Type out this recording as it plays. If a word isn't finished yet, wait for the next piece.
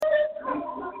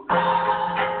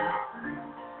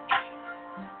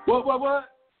What? What's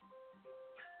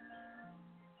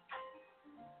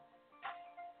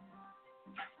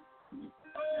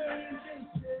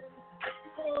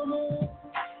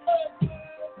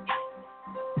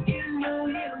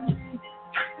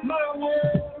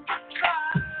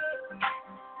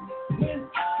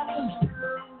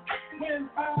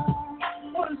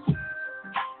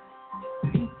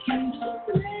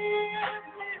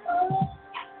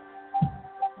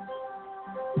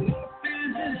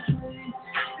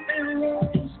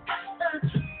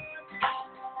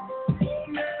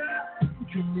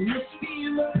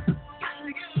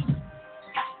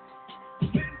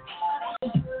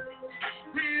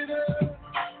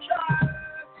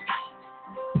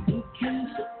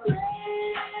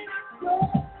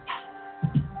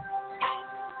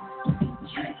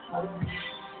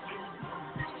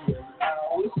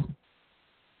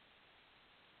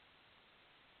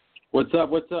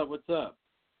up?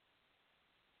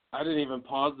 I didn't even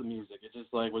pause the music. It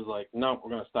just was like, no, we're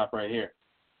gonna stop right here.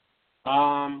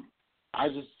 I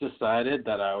just decided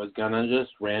that I was gonna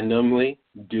just randomly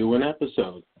do an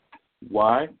episode.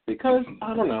 Why? Because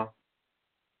I don't know.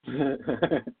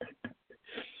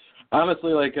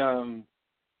 Honestly, I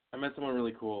met someone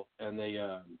really cool, and they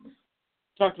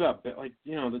talked about there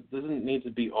doesn't need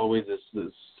to be always this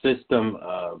system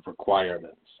of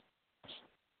requirements.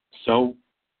 So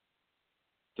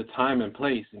the time and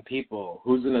place and people,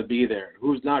 who's going to be there,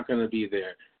 who's not going to be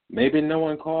there. Maybe no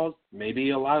one calls,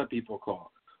 maybe a lot of people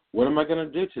call. What am I going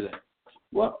to do today?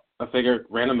 Well, I figured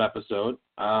random episode.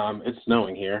 It's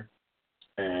snowing here,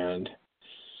 and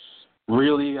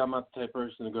really I'm not the type of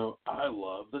person to go, I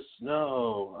love the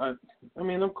snow. I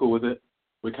mean, I'm cool with it.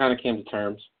 We kind of came to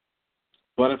terms.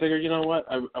 But I figured, you know what,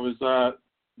 I was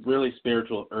really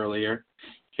spiritual earlier,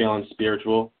 feeling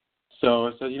spiritual. So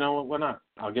I said, you know what, why not?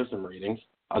 I'll give some readings.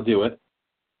 I'll do it,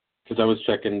 because I was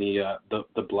checking the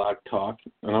blog talk,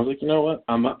 and I was like, you know what,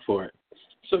 I'm up for it.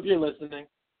 So if you're listening,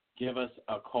 give us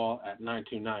a call at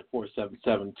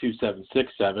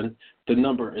 929-477-2767. The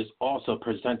number is also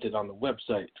presented on the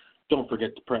website. Don't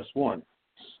forget to press 1.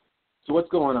 So what's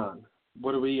going on?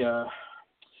 What do we?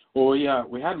 We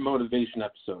had a motivation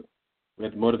episode. We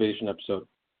had the motivation episode.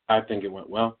 I think it went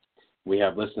well. We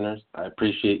have listeners. I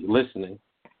appreciate you listening.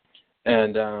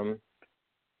 And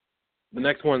the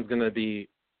next one's going to be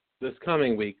this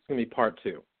coming week. It's going to be part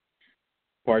 2.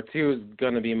 Part 2 is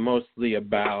going to be mostly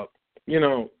about,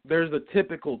 there's the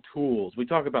typical tools. We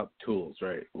talk about tools,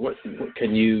 right? What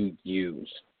can you use?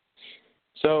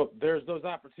 So there's those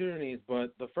opportunities,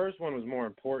 but the first one was more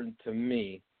important to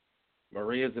me.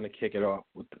 Maria's going to kick it off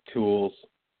with the tools.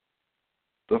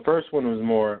 The first one was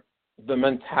more the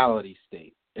mentality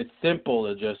state. It's simple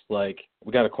to just we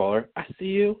got a caller. I see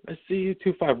you,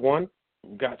 251.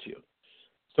 Got you.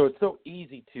 So it's so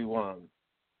easy to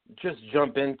just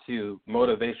jump into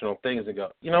motivational things and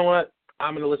go, you know what,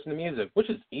 I'm going to listen to music, which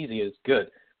is easy, it's good.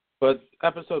 But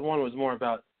episode 1 was more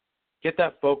about get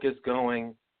that focus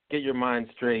going, get your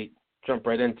mind straight, jump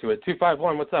right into it.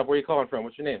 251, what's up? Where are you calling from?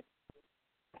 What's your name?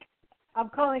 I'm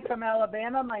calling from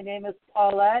Alabama. My name is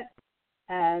Paulette.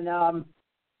 And are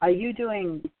you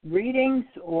doing readings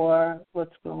or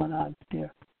what's going on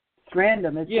here? It's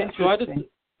random. It's interesting.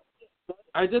 So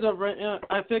I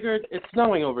figured it's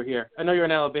snowing over here. I know you're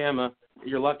in Alabama.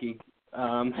 You're lucky.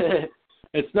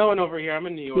 It's snowing over here. I'm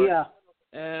in New York. Yeah.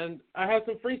 And I have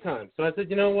some free time. So I said,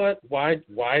 you know what? Why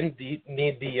need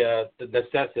the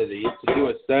necessity to do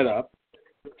a setup,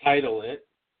 title it?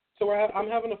 So I'm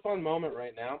having a fun moment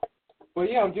right now. But,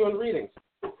 yeah, I'm doing readings.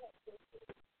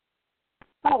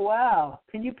 Oh, wow.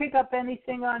 Can you pick up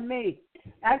anything on me?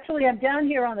 Actually, I'm down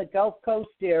here on the Gulf Coast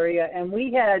area, and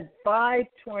we had 5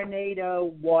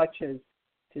 tornado watches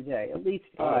today, at least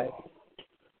 5.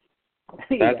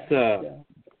 Oh.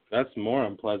 That's more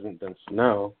unpleasant than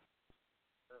snow.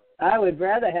 I would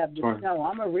rather have the snow.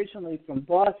 I'm originally from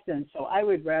Boston, so I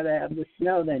would rather have the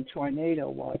snow than tornado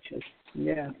watches.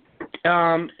 Yeah.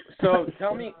 So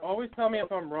always tell me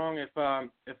if I'm wrong,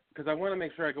 because I want to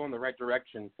make sure I go in the right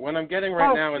direction. What I'm getting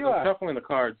right now is I'm shuffling the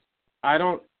cards. I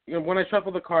don't, when I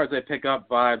shuffle the cards, I pick up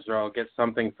vibes, or I'll get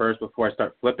something first before I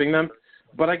start flipping them.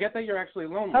 But I get that you're actually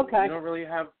lonely. Okay. You don't really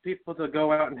have people to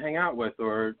go out and hang out with,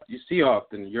 or you see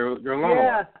often. You're alone.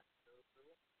 Yeah.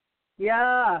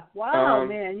 Yeah. Wow,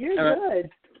 man, you're good.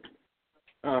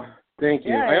 Thank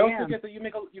you. Yeah, I also get that you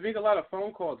make a lot of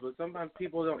phone calls, but sometimes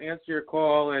people don't answer your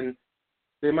call, and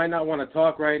they might not want to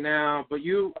talk right now. But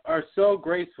you are so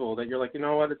graceful that you're like, you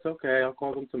know what, it's okay. I'll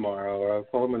call them tomorrow, or I'll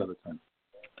call them another time.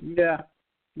 Yeah.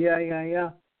 Yeah,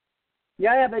 I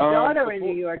have a daughter in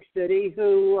New York City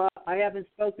who I haven't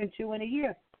spoken to in a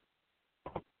year.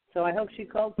 So I hope she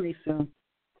calls me soon.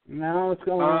 No, what's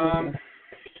going on?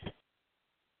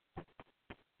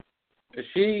 Is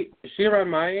she around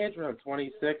my age, around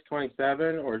 26,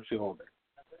 27, or is she older?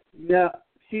 Yeah,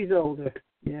 she's older.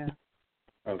 Yeah.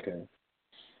 Okay.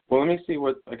 Well, let me see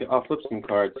I'll flip some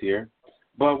cards here.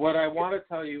 But what I want to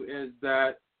tell you is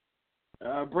that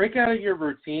break out of your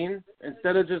routine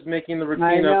instead of just making the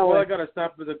routine of, well, I got to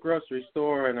stop at the grocery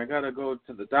store and I got to go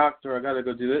to the doctor, I got to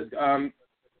go do this.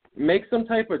 Make some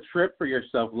type of trip for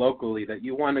yourself locally that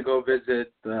you want to go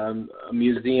visit a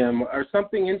museum or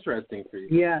something interesting for you.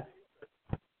 Yes.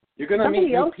 You're going to meet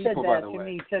new people, by the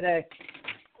way. Somebody else said that to me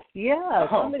today. Yeah,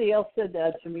 somebody else said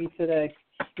that to me today.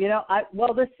 You know,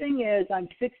 the thing is, I'm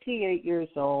 68 years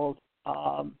old,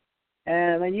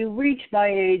 and when you reach my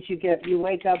age, you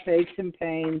wake up aches and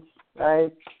pains,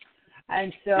 right?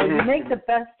 And so you make the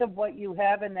best of what you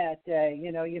have in that day.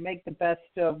 You know, you make the best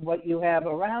of what you have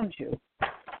around you.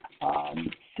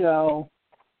 Look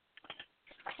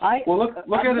at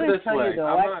it this way.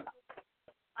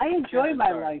 I enjoy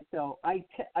my life, though.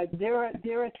 There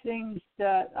are things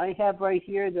that I have right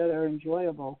here that are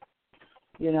enjoyable.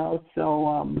 You know,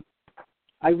 so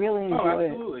I really enjoy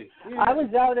it. Absolutely. Yeah. I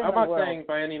was out in the world. I'm not saying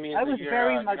by any means that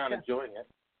you're not enjoying it.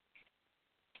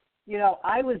 You know,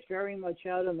 I was very much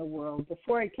out in the world.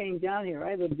 Before I came down here,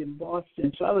 I lived in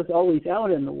Boston, so I was always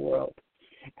out in the world.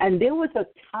 And there was a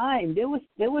time, there was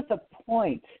a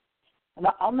point, and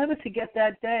I'll never forget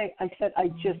that day. I said, I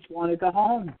just want to go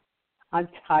home. I'm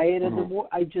tired of the war.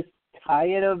 I'm just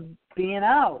tired of being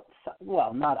out.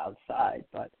 Well, not outside,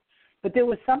 but there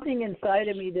was something inside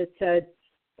of me that said,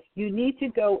 you need to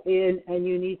go in and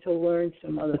you need to learn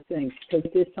some other things because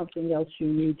there's something else you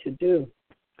need to do.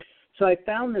 So I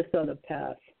found this other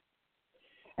path.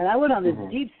 And I went on this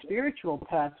deep spiritual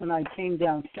path when I came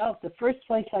down south. The first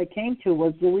place I came to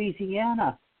was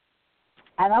Louisiana.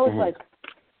 And I was like,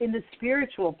 in the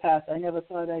spiritual path I never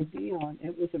thought I'd be on.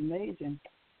 It was amazing.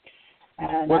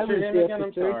 And What's I was your name there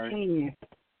again? for 13 years.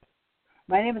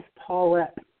 My name is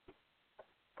Paulette.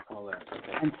 Paulette,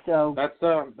 okay. And so that's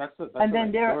a nice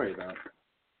story, though.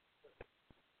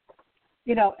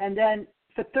 You know, and then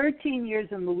for 13 years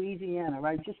in Louisiana,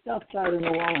 right, just outside of New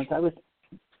Orleans, I was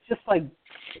just like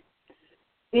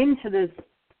into this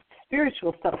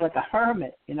spiritual stuff, like a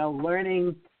hermit, you know,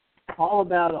 learning all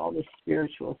about all this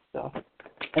spiritual stuff.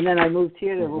 And then I moved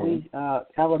here to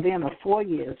Alabama 4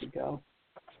 years ago,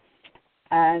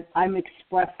 and I'm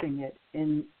expressing it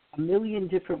in a million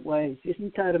different ways.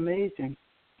 Isn't that amazing?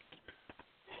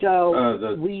 So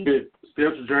the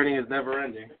spiritual journey is never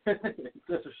ending. That's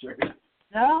for sure.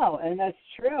 No, and that's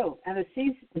true. And it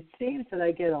seems that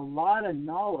I get a lot of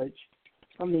knowledge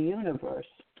from the universe,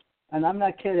 and I'm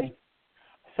not kidding.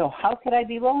 So how could I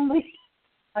be lonely?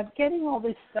 I'm getting all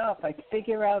this stuff. I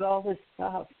figure out all this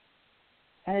stuff,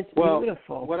 and it's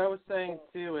beautiful. What I was saying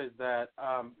too is that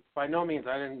by no means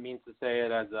I didn't mean to say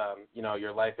it as you know,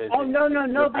 your life is. Oh no,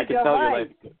 I can tell your life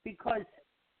because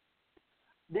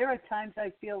there are times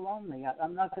I feel lonely.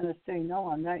 I'm not going to say no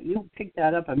on that. You picked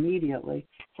that up immediately.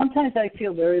 Sometimes I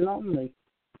feel very lonely.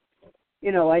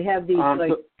 You know, I have these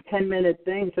 10-minute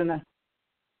things, and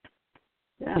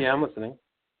yeah, I'm listening.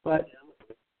 But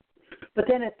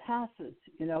then it passes,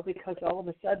 you know, because all of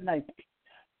a sudden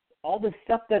all the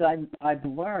stuff that I've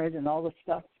learned and all the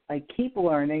stuff I keep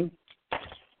learning,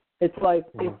 it's like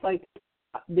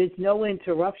there's no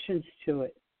interruptions to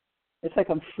it. It's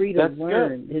like I'm free to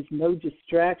learn. There's no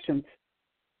distractions.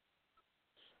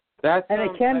 And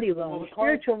it can be lonely.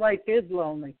 Spiritual life is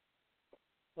lonely.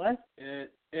 What?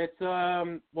 It's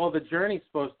the journey's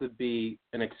supposed to be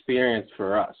an experience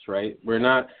for us, right? We're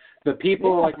not the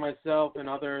people like myself and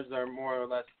others are more or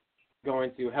less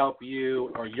going to help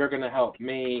you, or you're going to help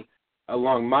me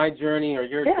along my journey or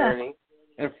your journey.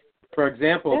 And for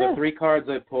example, the 3 cards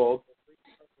I pulled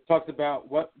talks about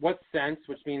what sense,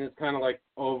 which means it's kind of like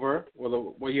over,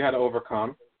 what you had to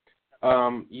overcome.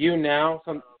 What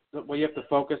you have to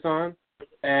focus on,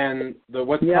 and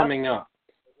what's coming up.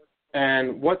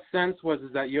 And what sense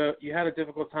is that you had a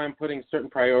difficult time putting certain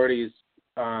priorities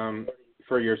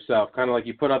for yourself, kind of like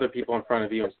you put other people in front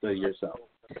of you instead of yourself.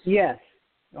 Yes.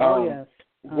 Yes.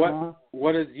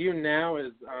 What is you now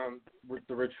is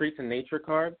the retreat to nature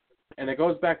card, and it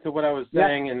goes back to what I was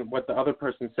saying and what the other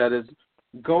person said is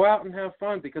go out and have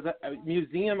fun, because a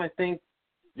museum, I think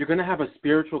you're going to have a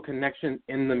spiritual connection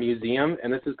in the museum,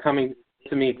 and this is coming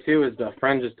to me too, as a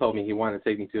friend just told me he wanted to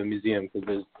take me to a museum because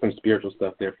there's some spiritual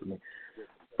stuff there for me.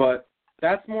 But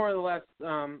that's more or less,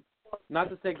 not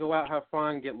to say go out, have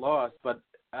fun, get lost, but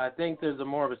I think there's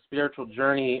more of a spiritual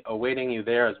journey awaiting you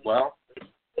there as well.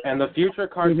 And the future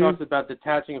card talks about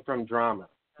detaching from drama,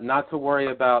 not to worry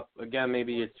about, again,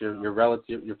 maybe it's your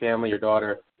relative, your family, your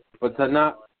daughter, but to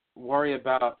not worry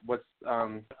about what's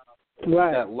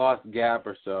that lost gap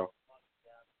or so.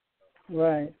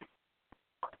 Right.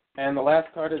 And the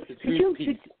last card is to choose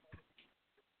peace.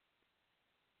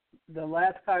 The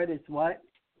last card is what?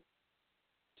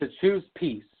 To choose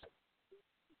peace.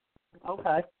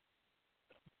 Okay.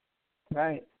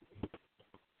 Right.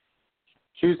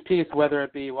 Choose peace, whether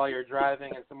it be while you're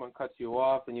driving and someone cuts you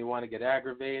off and you want to get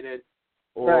aggravated,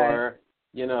 or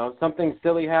something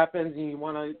silly happens and you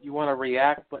want to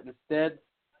react, but instead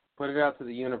put it out to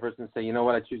the universe and say, you know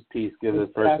what, I choose peace. Give this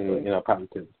person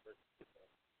positivity.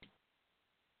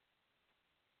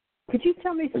 Could you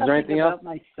tell me something about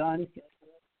my son?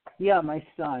 Yeah, my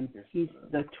son. He's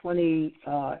the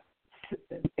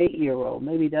 28-year-old.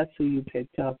 Maybe that's who you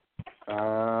picked up.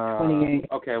 28.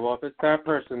 Okay, well, if it's that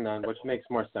person then, which makes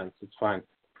more sense, it's fine.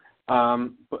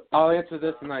 But I'll answer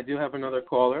this, and I do have another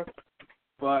caller.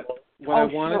 But what I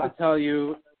wanted to tell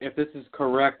you, if this is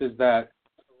correct, is that,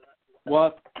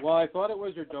 while I thought it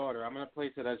was your daughter, I'm going to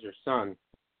place it as your son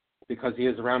because he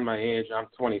is around my age. I'm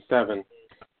 27.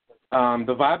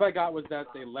 The vibe I got was that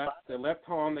they left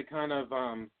home. They kind of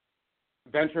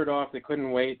ventured off. They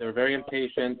couldn't wait. They were very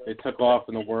impatient. They took off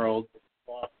in the world.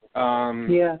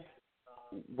 Yes.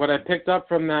 What I picked up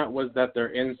from that was that they're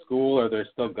in school or they're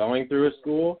still going through a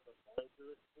school.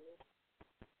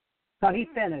 Oh, he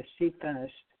finished.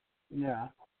 Yeah.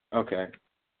 Okay.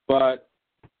 But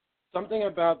something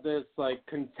about this, like,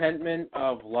 contentment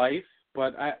of life,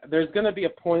 but there's going to be a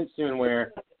point soon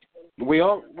where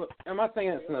I'm not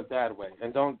saying this in a bad way,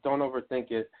 and don't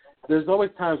overthink it. There's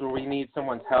always times where we need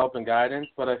someone's help and guidance,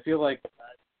 but I feel like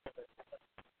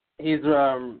he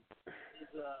doesn't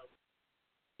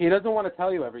want to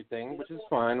tell you everything, which is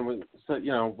fine. We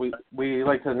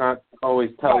like to not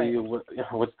always tell you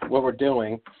what we're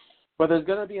doing, but there's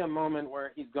going to be a moment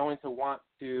where he's going to want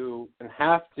to and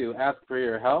have to ask for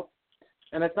your help,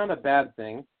 and it's not a bad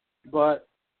thing, but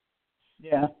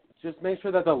just make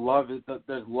sure that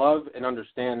there's love and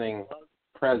understanding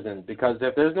present, because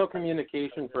if there's no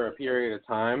communication for a period of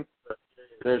time,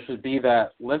 there should be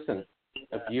that, listen,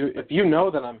 if you know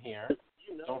that I'm here,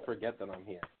 don't forget that I'm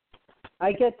here.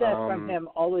 I get that from him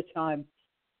all the time.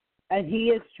 And he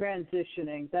is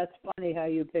transitioning. That's funny how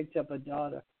you picked up a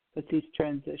daughter, because he's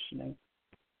transitioning.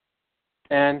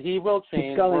 And he will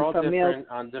change. We're all different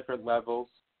on different levels.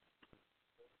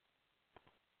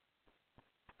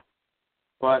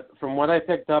 But from what I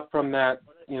picked up from that,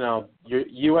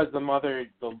 you as the mother,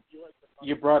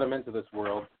 you brought him into this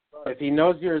world. If he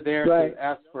knows you're there to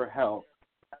ask for help,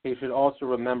 he should also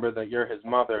remember that you're his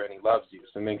mother and he loves you.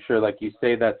 So make sure, like, you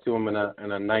say that to him in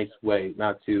a nice way,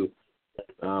 not to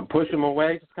push him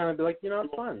away. Just kind of be like,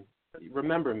 it's fun.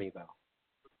 Remember me, though.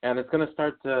 And it's going to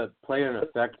start to play an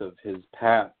effect of his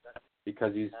path,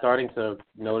 because he's starting to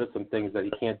notice some things that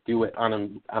he can't do it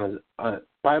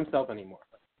by himself anymore.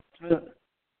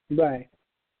 Right.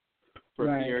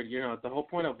 The whole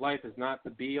point of life is not to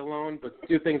be alone, but to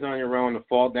do things on your own, to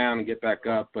fall down and get back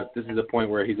up. But this is a point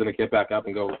where he's going to get back up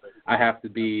and go, I have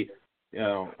to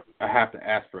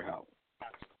ask for help.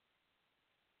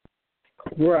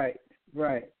 Right.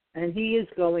 And he is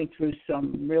going through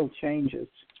some real changes.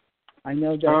 I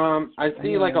know that. I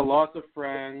see like a loss of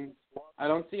friends. I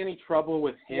don't see any trouble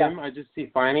with him. I just see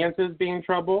finances being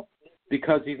trouble,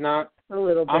 because he's not. A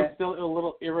little bit. I'm still a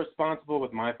little irresponsible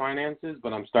with my finances,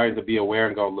 but I'm starting to be aware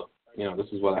and go, look,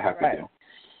 this is what I have to do.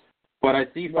 But I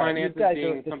see finances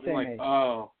being something like,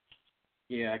 I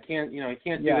can't, he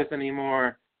can't do this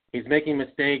anymore. He's making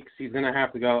mistakes. He's going to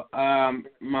have to go,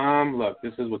 Mom, look,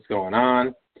 this is what's going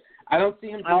on. I don't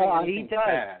see him doing anything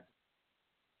bad.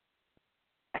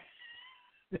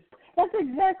 That's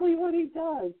exactly what he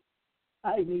does.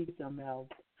 I need some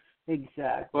help.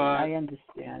 Exactly. But I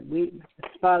understand. His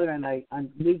father and I,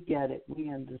 we get it. We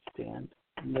understand.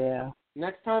 Yeah.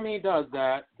 Next time he does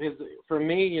that, for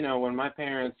me, when my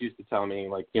parents used to tell me,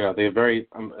 like, they're very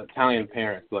Italian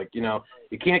parents, like, you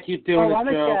can't keep doing this, I'm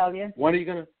Joe. Italian. When are you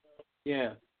gonna?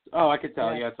 Yeah. Oh, I could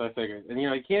tell. Yeah, that's what I figured. And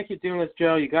you can't keep doing this,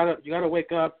 Joe. You gotta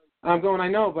wake up. I'm going. I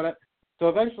know, but so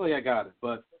eventually I got it,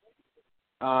 but.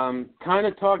 Kind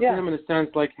of talk to him in a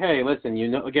sense like, hey, listen,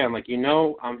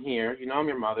 I'm here, I'm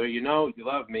your mother, you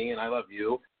love me and I love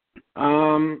you.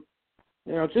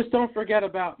 Just don't forget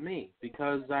about me,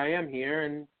 because I am here,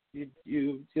 and you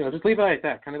just leave it like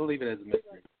that. Kind of leave it as a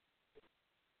mystery.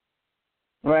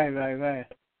 Right.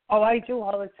 Oh, I do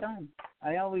all the time.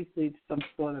 I always leave some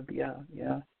sort of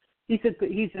He's a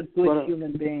good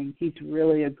human being. He's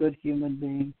really a good human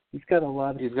being. He's got a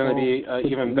lot of. He's going to be an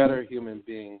even better human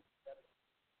being.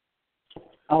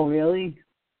 Oh, really?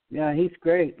 Yeah, he's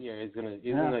great. Yeah, he's gonna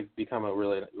become a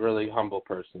really humble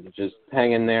person. Just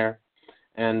hang in there.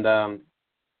 And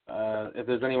if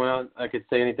there's anyone else I could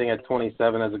say anything at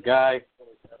 27 as a guy,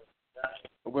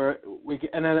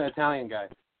 and an Italian guy.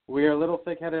 We're a little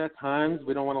thick-headed at times.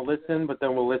 We don't want to listen, but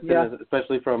then we'll listen,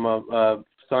 especially from a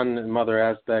son and mother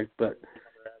aspect. But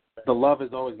the love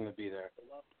is always going to be there.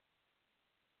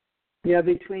 Yeah,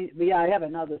 I have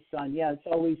another son. Yeah, it's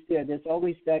always there. There's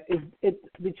always that. It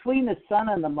between the son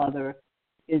and the mother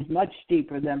is much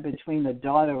deeper than between the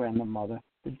daughter and the mother.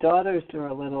 The daughters are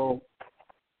a little,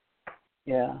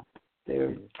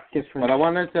 they're different. But I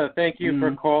wanted to thank you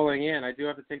for calling in. I do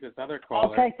have to take this other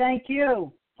caller. Okay, thank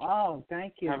you. Oh,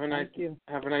 thank you. Have a nice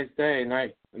day,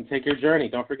 night, and take your journey.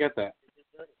 Don't forget that.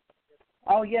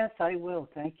 Oh yes, I will.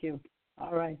 Thank you.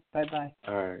 All right. Bye.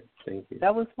 All right. Thank you.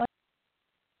 That was fun.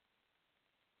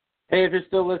 Hey, if you're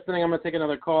still listening, I'm going to take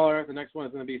another caller. The next one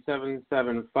is going to be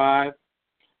 775.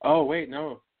 Oh, wait,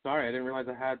 no. Sorry, I didn't realize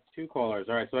I had two callers.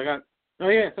 All right, so I got,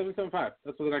 775.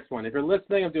 That's for the next one. If you're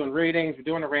listening, I'm doing readings. We're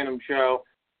doing a random show.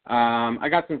 I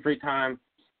got some free time.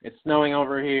 It's snowing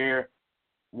over here.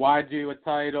 Why do a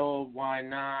title? Why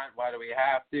not? Why do we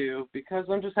have to? Because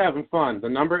I'm just having fun. The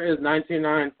number is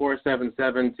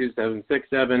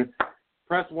 929-477-2767.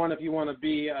 Press 1 if you want to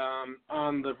be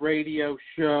on the radio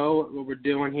show, what we're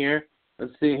doing here.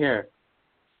 Let's see here.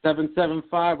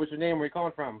 775, what's your name? Where are you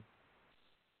calling from?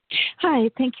 Hi,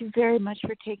 thank you very much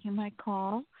for taking my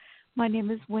call. My name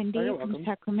is Wendy from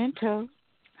Sacramento.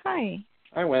 Hi.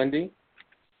 Hi, Wendy.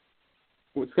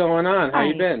 What's going on? How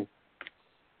you been?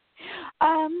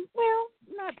 Well,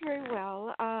 not very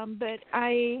well, but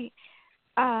I'm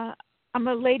a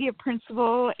lady of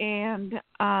principle, and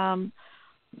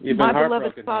You've been my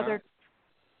beloved father.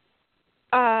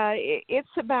 Huh? It's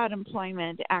about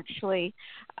employment, actually.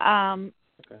 Okay.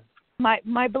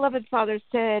 My beloved father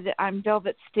said I'm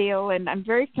velvet steel, and I'm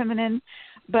very feminine,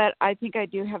 but I think I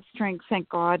do have strength, thank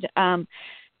God.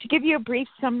 To give you a brief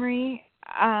summary,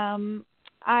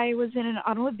 I was in an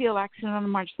automobile accident on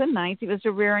March the 9th. It was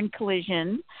a rear-end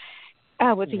collision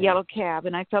with a yellow cab,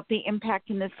 and I felt the impact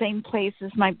in the same place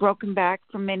as my broken back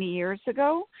from many years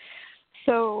ago.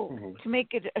 So to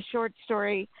make it a short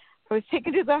story, I was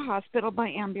taken to the hospital by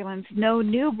ambulance. No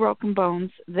new broken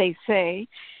bones, they say.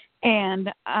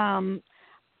 And I've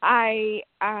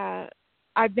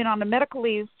been on a medical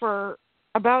leave for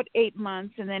about 8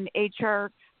 months, and then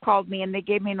HR called me, and they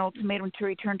gave me an ultimatum to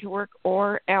return to work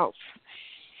or else.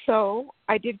 So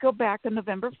I did go back on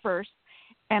November 1st,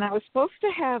 and I was supposed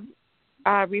to have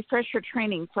refresher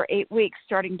training for 8 weeks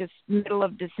starting middle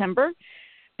of December.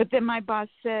 But then my boss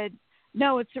said,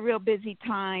 no, it's a real busy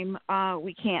time.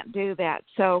 We can't do that.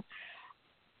 So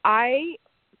I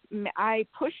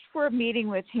pushed for a meeting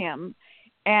with him,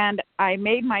 and I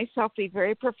made myself be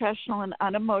very professional and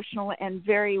unemotional and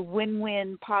very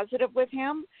win-win positive with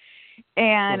him.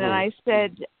 And I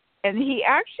said, and he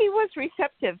actually was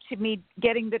receptive to me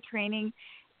getting the training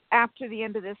after the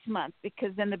end of this month,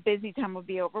 because then the busy time will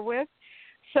be over with.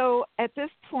 So at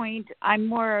this point, I'm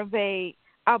more of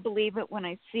I'll believe it when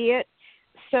I see it.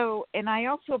 So, and I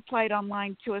also applied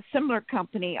online to a similar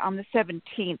company on the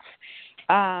 17th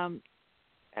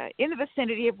in the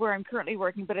vicinity of where I'm currently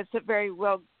working, but it's a very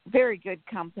good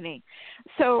company.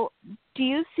 So do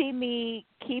you see me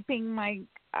keeping my,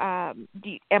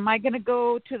 am I going to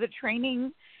go to the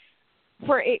training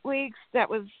for 8 weeks that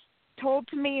was told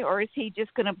to me, or is he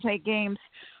just going to play games?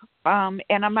 And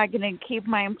am I going to keep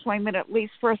my employment at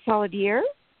least for a solid year?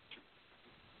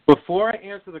 Before I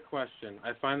answer the question,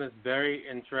 I find this very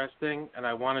interesting, and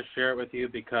I want to share it with you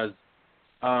because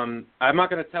I'm not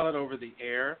going to tell it over the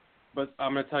air, but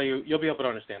I'm going to tell you, you'll be able to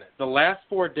understand it. The last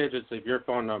 4 digits of your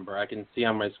phone number I can see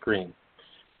on my screen.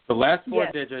 The last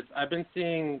 4 digits, I've been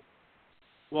seeing,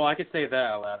 well, I could say that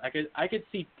out loud. I've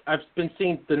been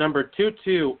seeing the number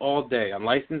 22 all day on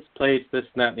license plates, this,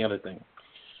 and that, and the other thing.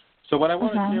 So what I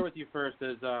want to share with you first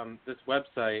is this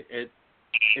website.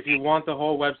 If you want the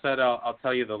whole website, I'll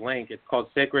tell you the link. It's called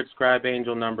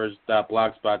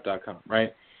sacredscribeangelnumbers.blogspot.com,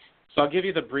 right? So I'll give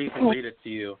you the brief and read it to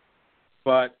you.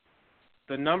 But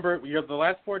the number, the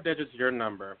last 4 digits of your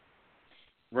number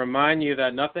remind you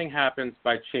that nothing happens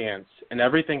by chance and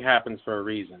everything happens for a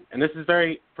reason. And this is it's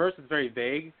very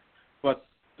vague, but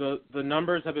the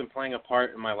numbers have been playing a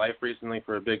part in my life recently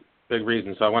for a big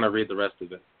reason, so I want to read the rest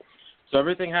of it. So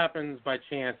everything happens by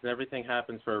chance and everything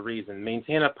happens for a reason.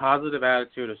 Maintain a positive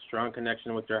attitude, a strong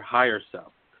connection with your higher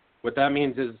self. What that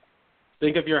means is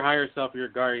think of your higher self, your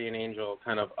guardian angel,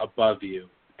 kind of above you,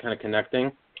 kind of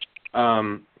connecting.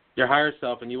 Your higher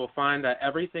self, and you will find that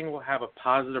everything will have a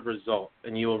positive result,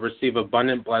 and you will receive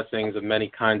abundant blessings of many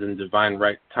kinds in divine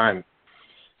right time.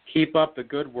 Keep up the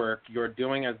good work you're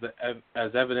doing as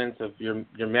evidence of your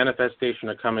manifestation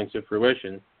are coming to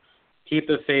fruition. Keep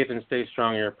the faith and stay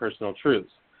strong in your personal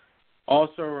truths.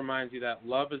 Also reminds you that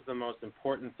love is the most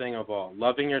important thing of all.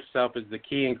 Loving yourself is the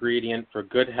key ingredient for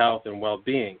good health and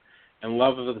well-being. And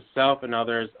love of the self and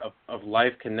others of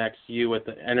life connects you with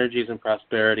the energies and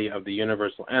prosperity of the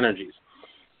universal energies.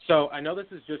 So I know this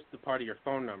is just the part of your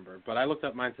phone number, but I looked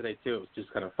up mine today too. It was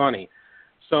just kind of funny.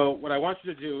 So what I want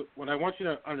you to do, what I want you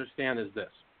to understand is this,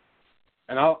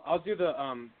 and I'll do the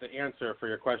answer for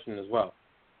your question as well.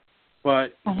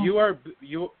 But you are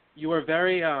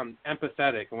very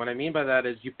empathetic, and what I mean by that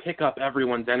is you pick up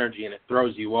everyone's energy and it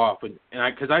throws you off. And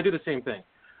because I do the same thing,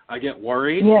 I get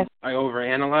worried, Yes. I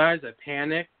overanalyze, I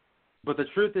panic. But the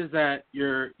truth is that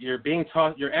you're being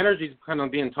tossed, your energy is kind of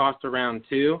being tossed around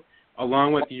too,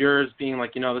 along with yours being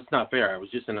like, that's not fair. I was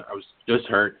just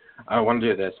hurt. I want to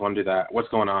do this. I want to do that. What's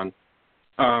going on?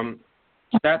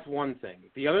 That's one thing.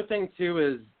 The other thing too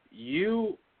is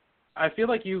I feel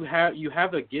like you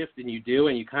have a gift, and you do,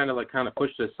 and you kind of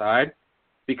push it aside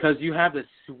because you have this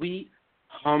sweet,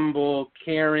 humble,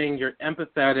 caring. You're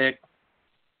empathetic,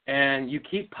 and you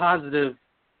keep positive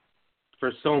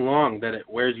for so long that it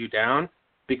wears you down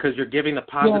because you're giving the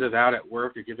positive out at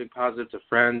work. You're giving positive to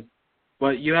friends,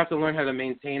 but you have to learn how to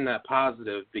maintain that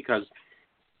positive because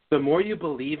the more you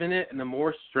believe in it and the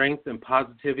more strength and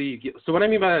positivity you get. So what I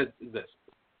mean by that is this.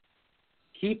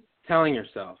 Keep telling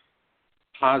yourself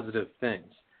positive things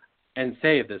and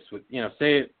say this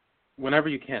say it whenever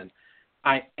you can.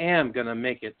 I am going to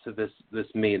make it to this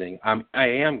meeting. I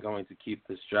am going to keep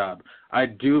this job. I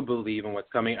do believe in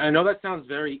what's coming. I know that sounds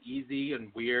very easy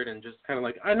and weird and just kind of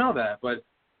like, I know that, but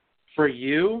for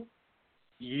you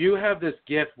have this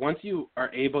gift. Once you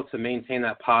are able to maintain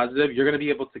that positive, you're going to be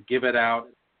able to give it out,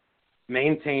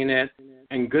 maintain it,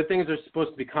 and good things are supposed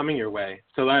to be coming your way.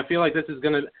 So I feel like this is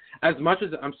going to, as much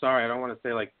as, I'm sorry, I don't want to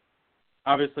say like,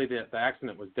 obviously the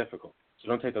accident was difficult, so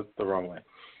don't take it the wrong way.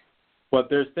 But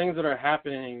there's things that are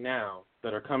happening now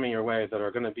that are coming your way that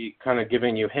are going to be kind of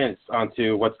giving you hints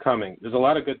onto what's coming. There's a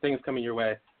lot of good things coming your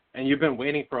way, and you've been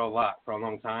waiting for a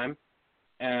long time,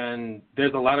 and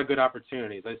there's a lot of good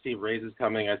opportunities. I see raises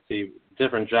coming. I see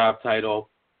different job title.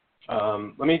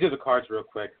 Let me do the cards real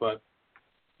quick, but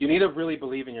you need to really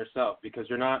believe in yourself because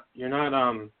you're not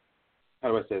how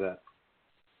do I say that?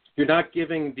 You're not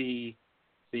giving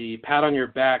the pat on your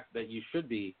back that you should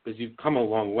be because you've come a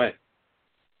long way.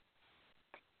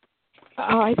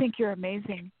 Oh, I think you're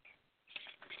amazing.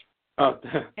 Oh,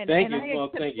 thank you. Well,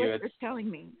 thank you. What you're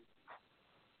telling me.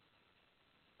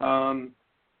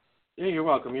 Yeah, you're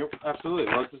welcome. Absolutely.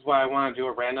 Well, this is why I want to do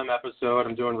a random episode.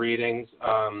 I'm doing readings.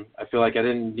 I feel like I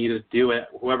didn't need to do it.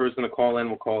 Whoever's going to call in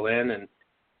will call in,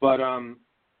 but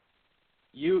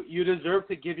you deserve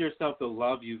to give yourself the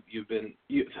love you've been.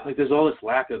 Like there's all this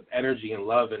lack of energy and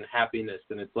love and happiness,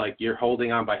 and it's like you're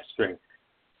holding on by a string.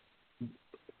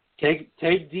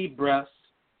 Take deep breaths.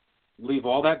 Leave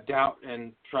all that doubt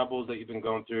and troubles that you've been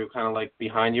going through kind of like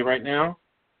behind you right now,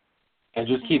 and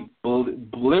just keep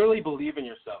literally believe in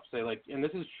yourself. Say like, and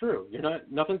this is true.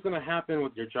 Nothing's going to happen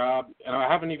with your job, and I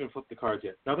haven't even flipped the cards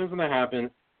yet. Nothing's going to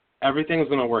happen. Everything's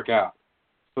going to work out.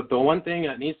 But the one thing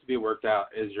that needs to be worked out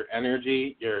is your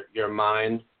energy, your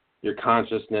mind, your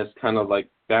consciousness. Kind of like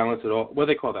balance it all. What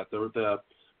do they call that? The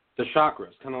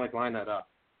chakras. Kind of like line that up.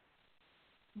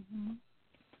 Mm-hmm.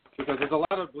 Because there's a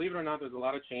lot of, believe it or not, there's a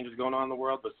lot of changes going on in the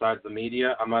world besides the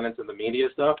media. I'm not into the media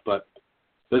stuff, but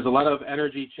there's a lot of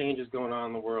energy changes going on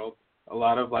in the world. A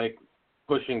lot of like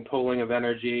pulling of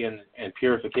energy and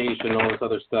purification, all this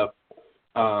other stuff.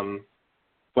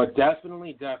 But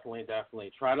definitely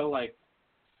try to like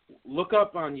look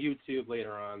up on YouTube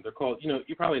later on. They're called,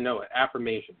 you probably know it,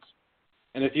 affirmations.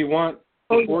 And if you want,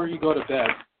 before you go to bed,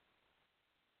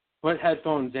 put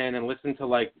headphones in and listen to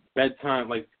like bedtime,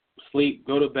 like sleep,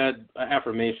 go to bed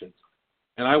affirmations.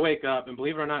 And I wake up, and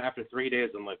believe it or not, after 3 days,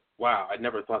 I'm like, wow, I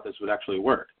never thought this would actually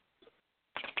work.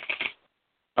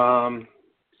 Well,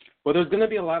 there's going to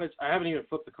be a lot of, I haven't even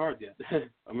flipped the cards yet.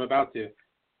 I'm about to.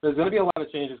 There's going to be a lot of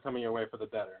changes coming your way for the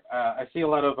better. I see a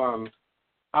lot of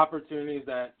opportunities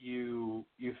that you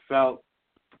felt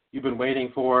you've been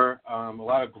waiting for, a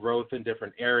lot of growth in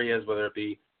different areas, whether it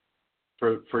be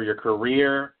for your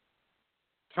career.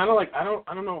 Kind of like, I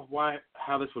don't know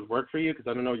how this would work for you because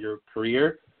I don't know your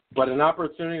career, but an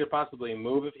opportunity to possibly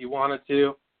move if you wanted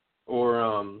to, or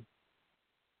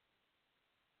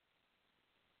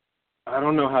I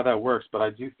don't know how that works, but I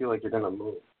do feel like you're going to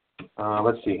move.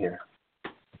 Let's see here.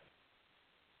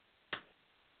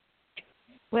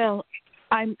 Well,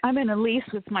 I'm in a lease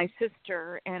with my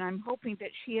sister, and I'm hoping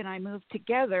that she and I move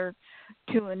together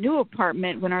to a new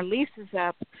apartment when our lease is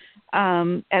up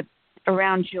at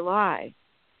around July.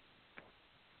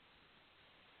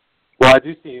 Well, I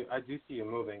do see you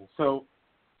moving. So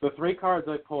the 3 cards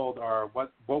I pulled are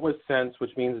what was sense,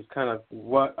 which means it's kind of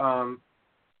what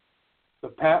the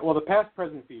past,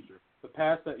 present, future. The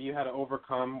past that you had to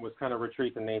overcome was kind of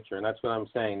retreat to nature, and that's what I'm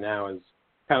saying now is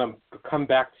kind of come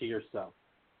back to yourself.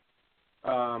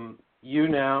 You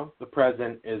now, the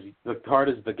present, is the card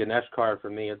is the Ganesh card for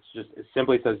me. It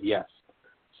simply says yes.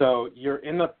 So you're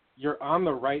on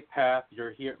the right path.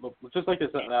 You're here, just like this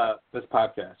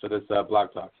podcast or this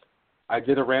blog talk. I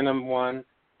did a random one.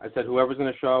 I said whoever's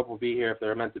going to show up will be here if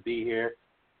they're meant to be here.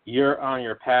 You're on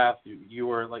your path. You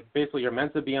were basically you're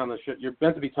meant to be on the show. You're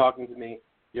meant to be talking to me.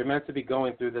 You're meant to be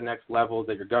going through the next levels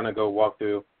that you're going to go walk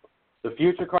through. The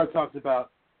future card talks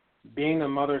about being a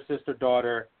mother, sister,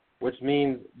 daughter, which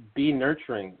means be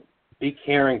nurturing, be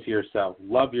caring to yourself,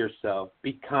 love yourself,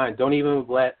 be kind. Don't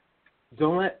let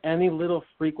any little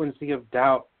frequency of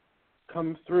doubt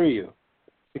come through you,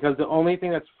 because the only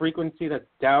thing that's frequency that's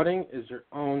doubting is your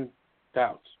own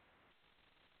doubts.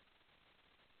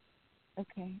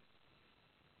 Okay.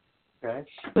 Okay.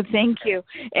 Well, thank you.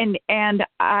 And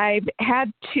I've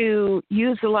had to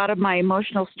use a lot of my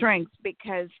emotional strength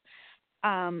because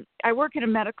I work at a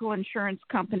medical insurance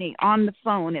company on the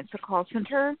phone. It's a call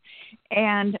center.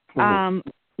 And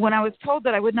when I was told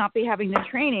that I would not be having the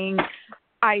training,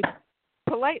 I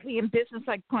politely in business,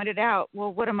 I pointed out,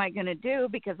 well, what am I going to do?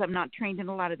 Because I'm not trained in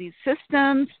a lot of these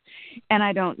systems and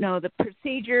I don't know the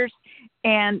procedures.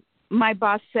 And my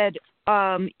boss said,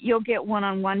 you'll get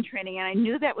one-on-one training. And I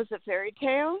knew that was a fairy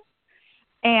tale.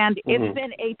 And it's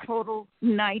been a total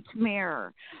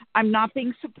nightmare. I'm not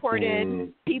being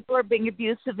supported. People are being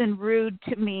abusive and rude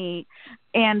to me.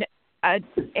 And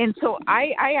so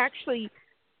I actually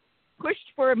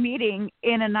pushed for a meeting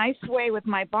in a nice way with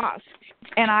my boss.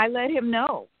 And I let him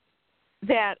know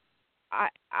that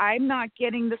I'm not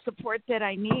getting the support that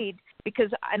I need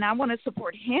and I want to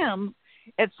support him,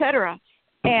 etc.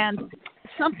 And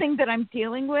something that I'm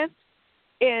dealing with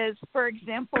is, for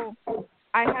example,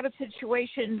 I had a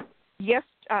situation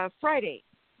Friday,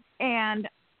 and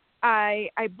I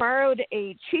borrowed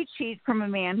a cheat sheet from a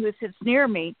man who sits near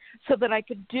me so that I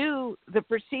could do the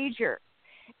procedure.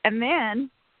 And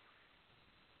then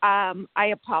I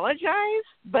apologized,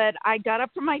 but I got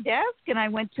up from my desk and I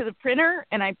went to the printer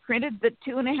and I printed the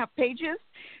 2.5 pages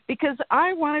because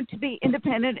I wanted to be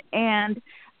independent and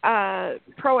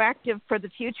proactive for the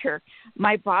future.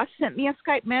 My boss sent me a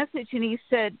Skype message and he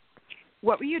said,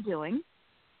 "What were you doing?"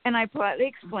 And I politely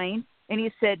explained, and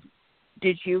he said,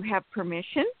 "Did you have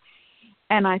permission?"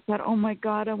 And I thought, oh, my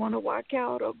God, I want to walk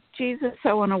out. Oh, Jesus,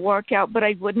 I want to walk out. But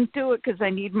I wouldn't do it because I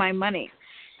need my money.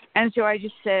 And so I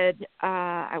just said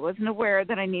I wasn't aware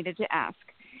that I needed to ask.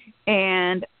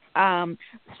 And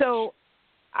so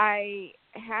I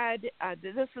had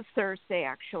this is Thursday,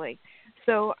 actually.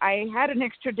 So I had an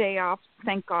extra day off,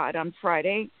 thank God, on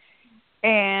Friday.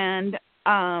 And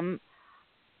I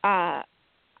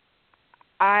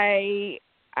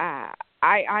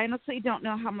honestly don't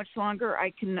know how much longer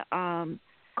I can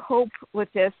cope with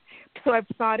this. So I've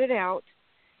thought it out.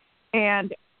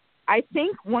 And I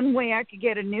think one way I could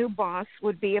get a new boss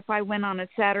would be if I went on a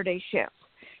Saturday shift.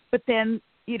 But then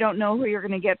you don't know who you're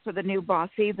going to get for the new boss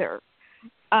either.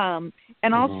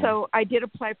 And also, I did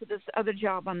apply for this other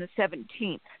job on the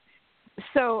 17th.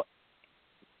 So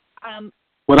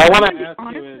what I want to ask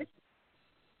you is,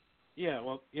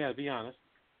 be honest.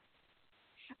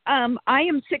 I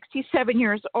am 67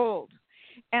 years old,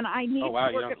 and I need to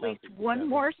work at least one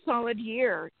more solid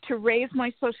year to raise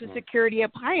my Social Security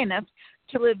up high enough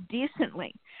to live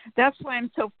decently. That's why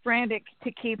I'm so frantic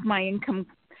to keep my income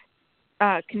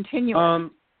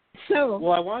continuing.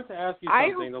 Well, I wanted to ask you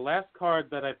something. The last card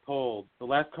that I pulled,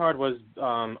 was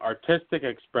artistic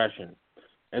expression.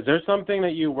 Is there something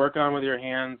that you work on with your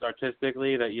hands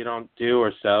artistically that you don't do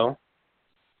or sell?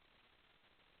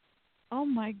 Oh,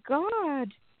 my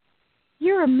God.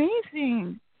 You're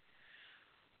amazing.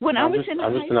 When I was in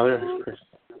high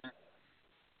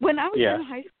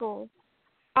school,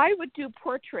 I would do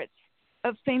portraits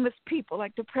of famous people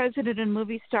like the president and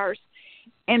movie stars,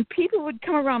 and people would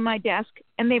come around my desk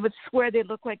and they would swear they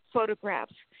looked like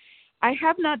photographs. I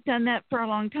have not done that for a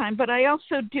long time, but I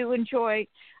also do enjoy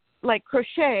like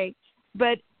crochet.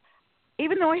 But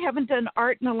even though I haven't done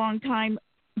art in a long time,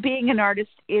 being an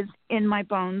artist is in my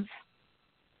bones.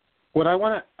 What I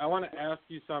want to ask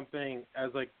you something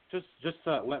as just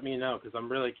let me know because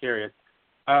I'm really curious.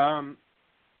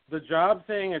 The job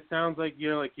thing, it sounds like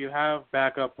you have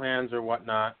backup plans or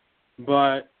whatnot.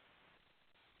 But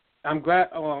I'm glad.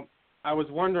 Well, I was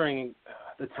wondering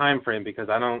the time frame because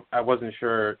I wasn't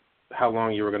sure how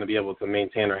long you were going to be able to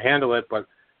maintain or handle it, but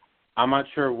I'm not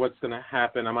sure what's going to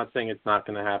happen. I'm not saying it's not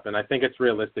going to happen. I think it's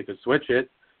realistic to switch it.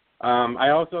 I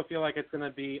also feel like it's going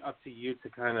to be up to you to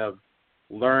kind of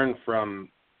learn from.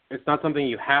 It's not something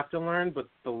you have to learn, but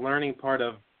the learning part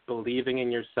of believing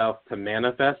in yourself to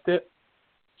manifest it.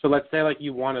 So let's say like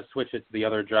you want to switch it to the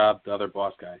other job, the other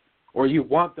boss guy, or you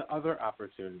want the other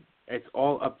opportunity. It's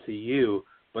all up to you,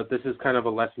 but this is kind of a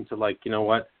lesson to like, you know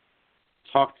what,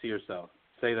 talk to yourself.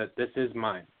 Say that this is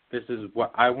mine. This is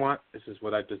what I want. This is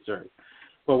what I deserve.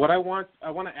 But what I want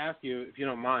to ask you, if you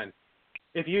don't mind,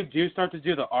 if you do start to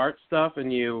do the art stuff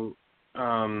and you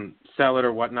sell it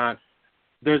or whatnot,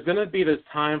 there's going to be this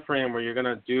time frame where you're going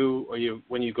to do, or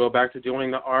when you go back to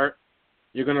doing the art,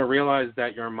 you're going to realize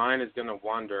that your mind is going to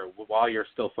wander while you're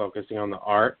still focusing on the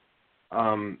art.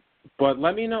 But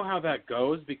let me know how that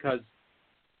goes, because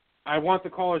I want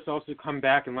the callers to also come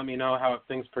back and let me know how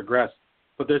things progress.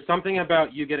 But there's something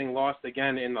about you getting lost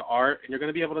again in the art, and you're going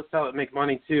to be able to sell it and make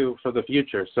money, too, for the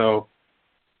future. So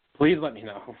please let me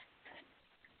know.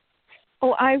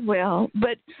 Oh, I will.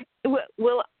 But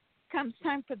will comes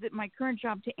time for my current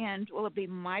job to end, will it be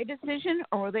my decision,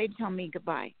 or will they tell me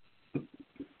goodbye?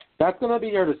 That's going to be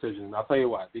your decision. I'll tell you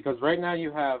why. Because right now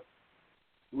you're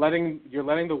letting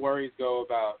the worries go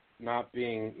about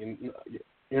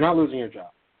you're not losing your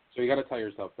job. So you got to tell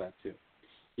yourself that too.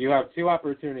 You have two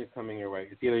opportunities coming your way.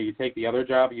 It's either you take the other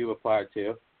job you applied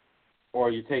to,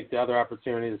 or you take the other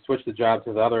opportunity to switch the job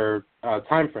to the other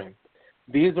time frame.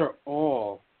 These are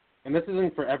all, and this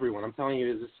isn't for everyone. I'm telling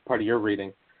you, this is part of your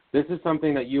reading. This is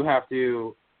something that you have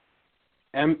to,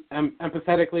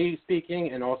 empathetically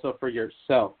speaking, and also for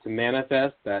yourself, to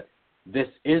manifest that this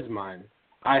is mine.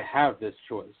 I have this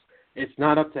choice. It's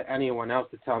not up to anyone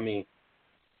else to tell me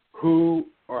who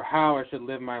or how I should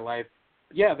live my life.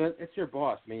 Yeah, it's your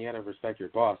boss. I mean, you got to respect your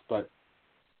boss, but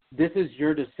this is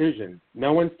your decision.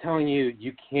 No one's telling you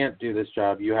you can't do this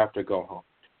job. You have to go home.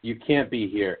 You can't be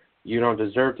here. You don't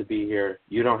deserve to be here.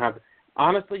 You don't have.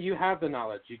 Honestly, you have the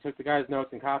knowledge. You took the guy's notes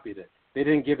and copied it. They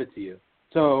didn't give it to you.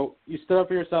 So you stood up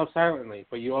for yourself silently,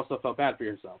 but you also felt bad for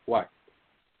yourself. Why?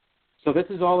 So this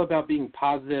is all about being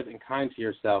positive and kind to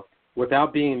yourself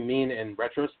without being mean in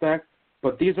retrospect,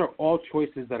 but these are all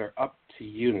choices that are up to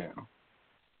you now.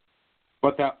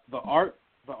 But the art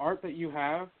that you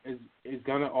have is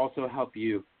going to also help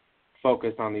you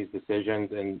focus on these decisions,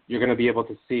 and you're going to be able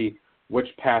to see which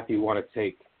path you want to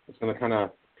take. It's going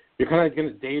to you're kind of going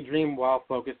to daydream while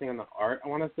focusing on the art, I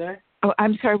want to say. Oh,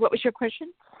 I'm sorry. What was your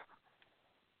question?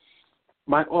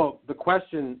 The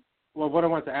question. Well, what I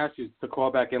want to ask you is to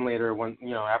call back in later when,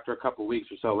 after a couple of weeks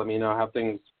or so, let me know how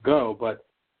things go. But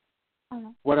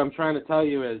what I'm trying to tell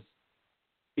you is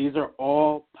these are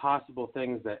all possible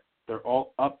things that they're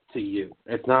all up to you.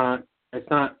 It's not,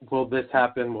 will this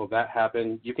happen, will that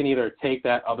happen? You can either take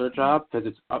that other job because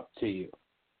it's up to you,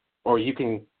 or you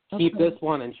can keep this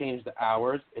one and change the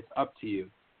hours. It's up to you.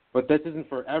 But this isn't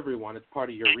for everyone. It's part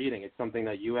of your reading. It's something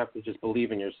that you have to just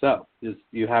believe in yourself.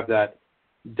 You have that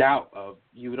doubt of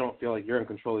you don't feel like you're in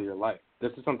control of your life.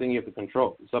 This is something you have to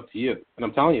control. It's up to you. And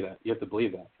I'm telling you that. You have to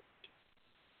believe that.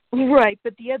 Right,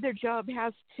 but the other job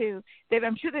has to,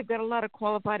 I'm sure they've got a lot of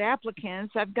qualified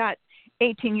applicants. I've got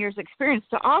 18 years experience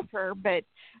to offer, but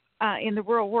in the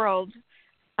real world,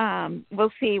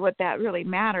 we'll see what that really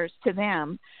matters to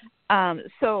them.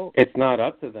 So it's not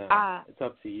up to them. It's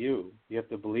up to you. You have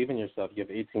to believe in yourself. You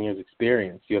have 18 years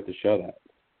experience. You have to show that.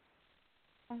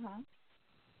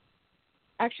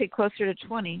 Actually, closer to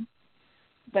 20.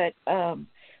 But I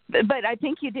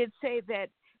think you did say that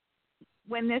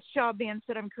when this job ends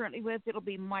that I'm currently with, it'll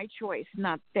be my choice,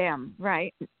 not them,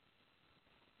 right?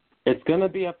 It's going to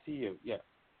be up to you, yes.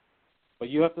 But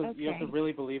you have to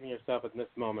really believe in yourself at this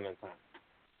moment in time.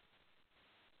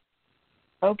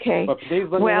 Okay. But please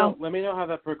let me know how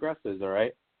that progresses, all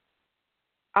right?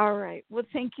 All right. Well,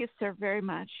 thank you, sir, very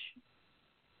much.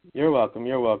 You're welcome.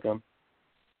 You're welcome.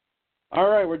 All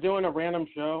right, we're doing a random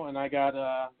show, and I got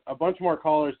a bunch more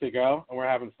callers to go, and we're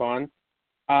having fun.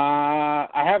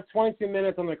 I have 22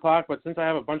 minutes on the clock, but since I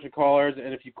have a bunch of callers,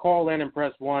 and if you call in and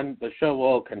press 1, the show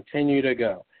will continue to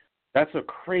go. That's a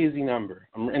crazy number.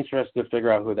 I'm interested to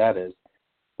figure out who that is.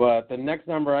 But the next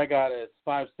number I got is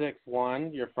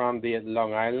 561. You're from the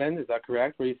Long Island. Is that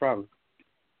correct? Where are you from?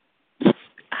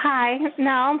 Hi. No,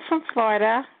 I'm from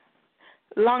Florida.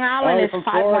 Long Island is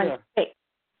 516.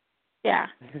 Yeah.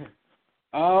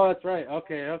 Oh, that's right.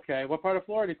 Okay. What part of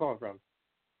Florida are you calling from?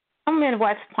 I'm in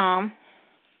West Palm.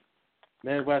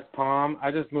 Midwest Palm.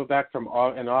 I just moved back in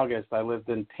August. I lived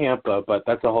in Tampa, but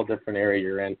that's a whole different area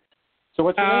you're in. So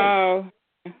what's your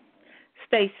name?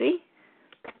 Stacy.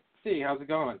 See, how's it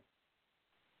going?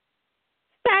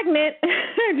 Stagnant.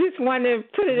 I just wanted to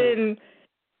put it in.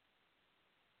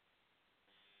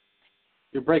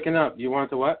 You're breaking up. You want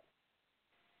to what?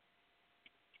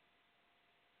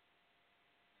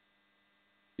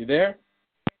 You there?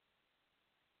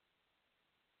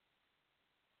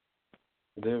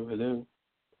 Hello.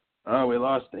 Oh, we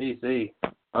lost AC.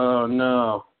 Oh,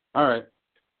 no. All right.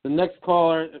 The next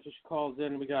caller, if she calls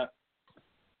in, we got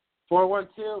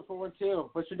 412.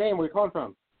 What's your name? Where are you calling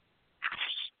from?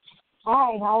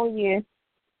 Hi, how are you?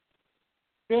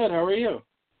 Good. How are you?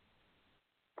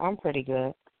 I'm pretty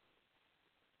good.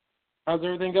 How's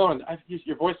everything going?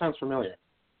 Your voice sounds familiar.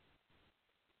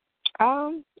 I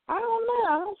don't know.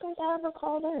 I don't think I ever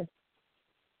called in.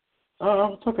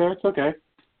 Oh, it's okay. It's okay.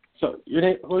 So, your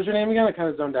name? What was your name again? I kind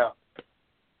of zoned out.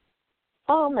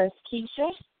 Oh, Miss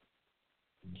Keisha.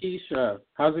 Keisha.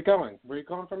 How's it going? Where are you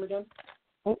calling from again?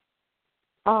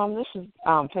 This is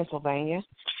Pennsylvania.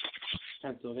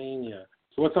 Pennsylvania.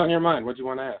 So, what's on your mind? What do you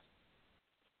want to ask?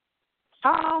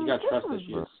 You got trust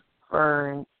issues.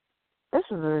 This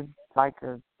is a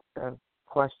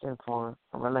question for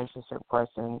a relationship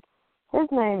question. His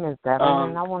name is Devin,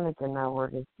 and I wanted to know where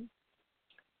this.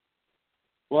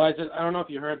 Well, I don't know if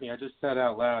you heard me. I just said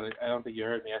out loud. I don't think you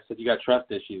heard me. I said you got trust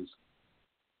issues.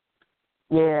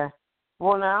 Yeah.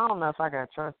 Well, now I don't know if I got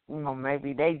trust.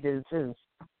 Maybe they do too.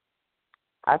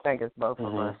 I think it's both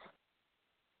of us.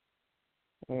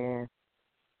 Yeah.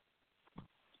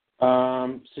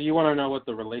 So you want to know what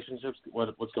the relationships,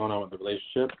 what's going on with the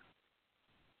relationship?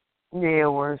 Yeah,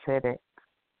 where's headed?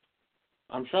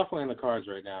 I'm shuffling the cards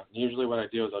right now. Usually, what I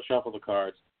do is I'll shuffle the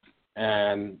cards,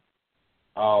 and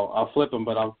I'll flip them,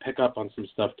 but I'll pick up on some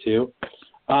stuff too.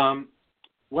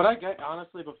 What I get,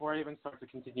 honestly, before I even start to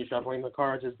continue shuffling the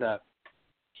cards, is that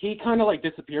he kind of like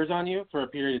disappears on you for a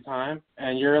period of time,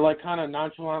 and you're like kind of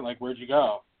nonchalant, like, where'd you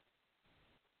go?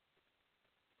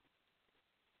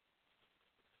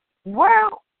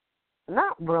 Well,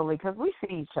 not really, because we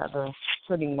see each other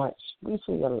pretty much. We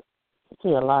see a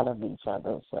lot of each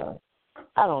other, so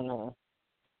I don't know.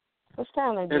 It's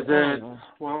kind of. Is it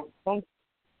well?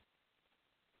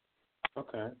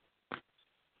 Okay.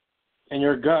 And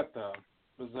your gut, though,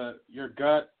 was that your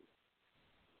gut?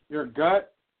 Your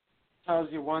gut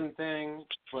tells you one thing,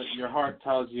 but your heart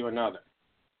tells you another.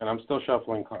 And I'm still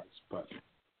shuffling cards, but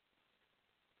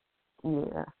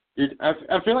yeah.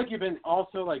 I feel like you've been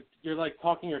also like you're like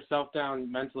talking yourself down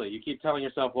mentally. You keep telling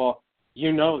yourself, well,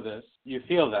 you know this, you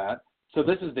feel that, so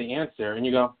this is the answer, and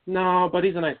you go, no, but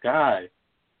he's a nice guy.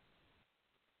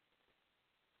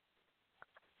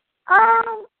 I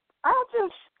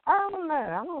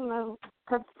don't know,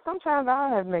 because sometimes I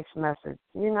have mixed messages,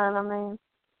 you know what I mean?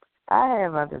 I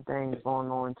have other things going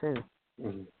on, too.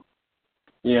 Mm-hmm.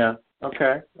 Yeah,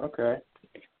 okay.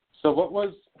 So what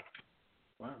was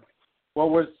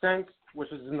sensed,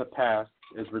 which is in the past,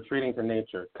 is retreating to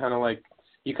nature, kind of like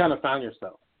you kind of found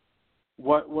yourself.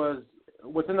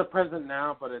 What's in the present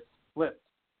now, but it's flipped,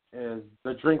 is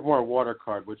the drink more water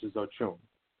card, which is Ughhhhh.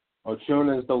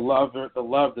 Ughhhhh is the love,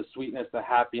 the sweetness, the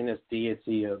happiness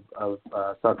deity of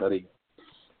Santeria.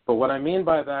 But what I mean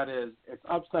by that is it's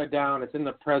upside down, it's in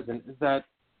the present, is that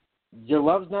your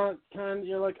love's not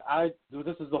you're like,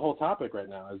 this is the whole topic right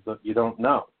now, is that you don't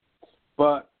know.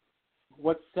 But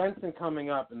what's sensed and coming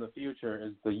up in the future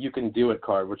is the You Can Do It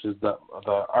card, which is the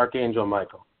Archangel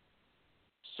Michael.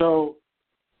 So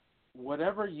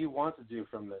whatever you want to do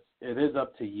from this, it is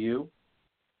up to you.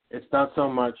 It's not so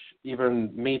much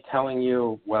even me telling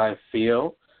you what I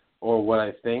feel or what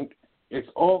I think. It's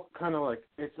all kind of like,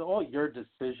 it's all your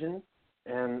decision.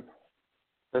 And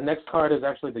the next card is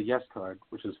actually the Yes card,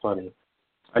 which is funny.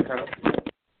 I dropped my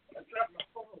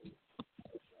phone.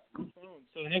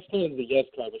 So the next card is the Yes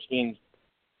card, which means,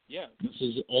 yeah, this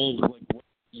is all like what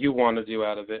you want to do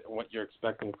out of it and what you're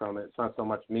expecting from it. It's not so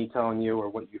much me telling you or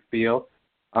what you feel.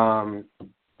 I'm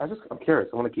curious.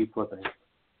 I want to keep flipping.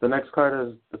 The next card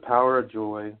is the Power of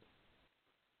Joy.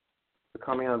 The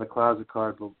Coming Out of the Closet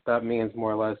card, well, that means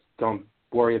more or less don't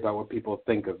worry about what people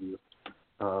think of you.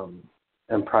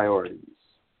 And priorities.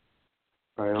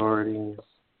 Priorities.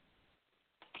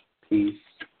 Peace.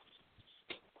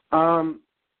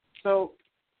 So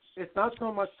it's not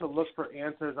so much to look for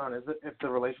answers on if the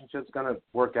relationship's going to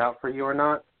work out for you or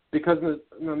not, because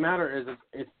the matter is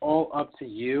it's all up to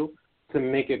you to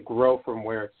make it grow from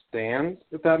where it stands,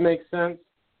 if that makes sense.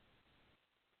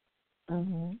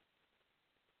 Mhm.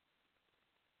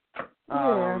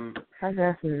 Yeah, I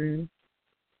guess it is.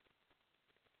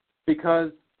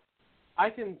 Because I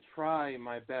can try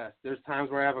my best. There's times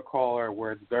where I have a caller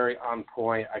where it's very on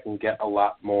point. I can get a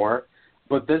lot more.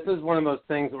 But this is one of those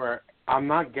things where I'm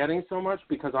not getting so much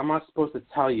because I'm not supposed to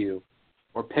tell you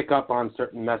or pick up on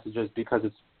certain messages because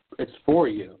it's for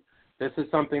you. This is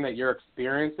something that you're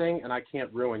experiencing, and I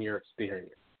can't ruin your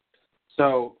experience.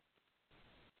 So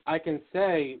I can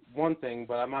say one thing,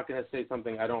 but I'm not going to say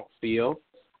something I don't feel.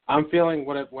 I'm feeling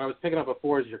what I was picking up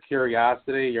before is your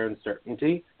curiosity, your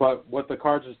uncertainty. But what the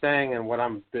cards are saying and what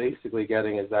I'm basically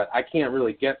getting is that I can't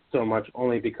really get so much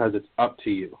only because it's up to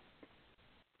you.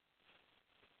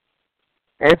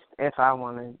 If I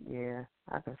want to, yeah,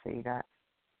 I can see that.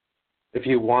 If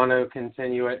you want to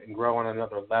continue it and grow on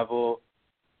another level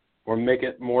or make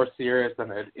it more serious than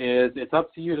it is, it's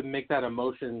up to you to make that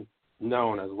emotion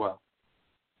known as well.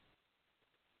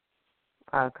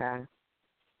 Okay.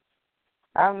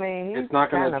 I mean, he's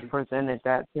kind of presented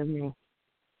that to me.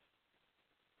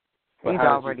 He's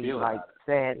already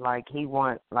said he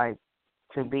wants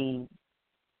to be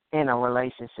in a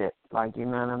relationship, you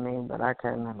know what I mean? But I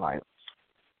kind of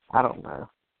I don't know.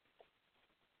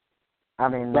 I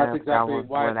mean, that's exactly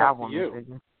why it's up to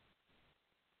you.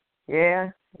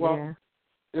 Yeah. Well, yeah.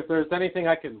 If there's anything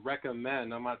I could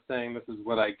recommend, I'm not saying this is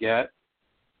what I get.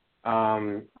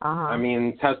 I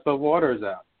mean, test the waters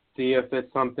out. See if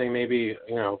it's something maybe,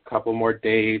 a couple more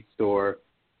dates or,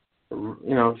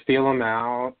 feel them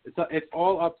out. It's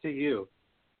all up to you.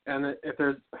 And if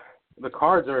there's, the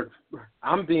cards are,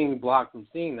 I'm being blocked from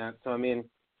seeing that. So, I mean,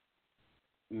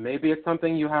 maybe it's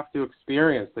something you have to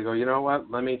experience. To go, you know what,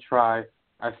 let me try.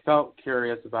 I felt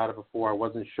curious about it before. I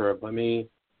wasn't sure. Let me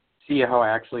see how I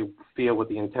actually feel with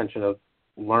the intention of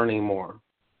learning more.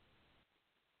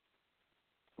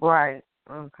 Right.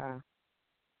 Okay.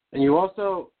 And you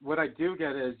also, what I do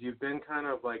get is you've been kind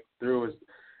of through,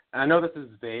 I know this is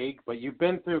vague, but you've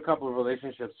been through a couple of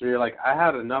relationships where you're like, I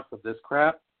had enough of this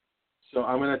crap, so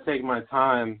I'm going to take my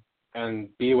time and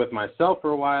be with myself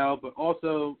for a while, but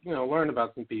also, learn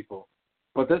about some people.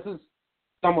 But this is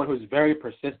someone who's very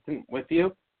persistent with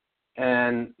you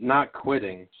and not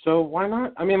quitting. So why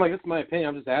not? I mean, this is my opinion.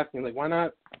 I'm just asking, why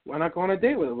not go on a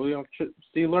date with him?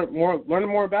 Learn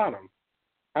more about him.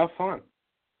 Have fun.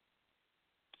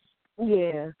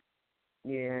 Yeah.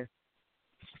 Yeah.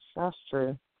 That's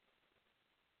true.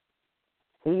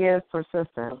 He is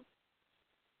persistent.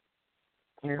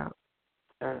 Yeah.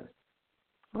 Okay.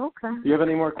 Do you have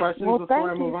any more questions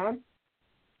before I move on?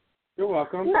 You're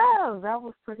welcome. No, that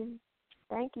was pretty.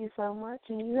 Thank you so much,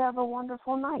 and you have a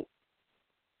wonderful night.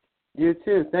 You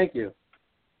too. Thank you.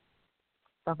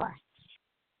 Bye-bye.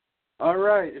 All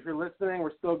right. If you're listening,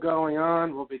 we're still going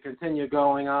on. We'll continue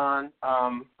going on.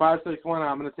 561,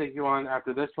 I'm going to take you on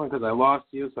after this one because I lost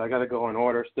you, so I got to go in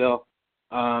order still.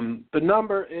 The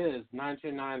number is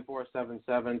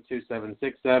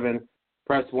 929-477-2767.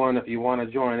 Press 1 if you want to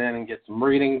join in and get some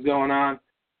readings going on.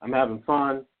 I'm having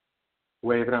fun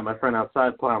waving at my friend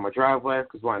outside, plowing my driveway,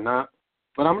 because why not?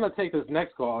 But I'm going to take this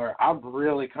next caller. I'm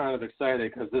really kind of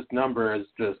excited because this number is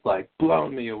just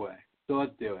blown me away. So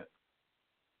let's do it.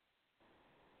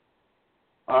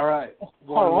 All right.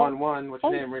 111. What's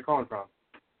your name? Where are you calling from?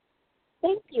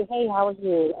 Thank you. Hey, how are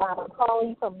you? I'm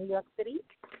calling from New York City.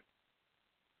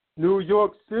 New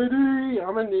York City.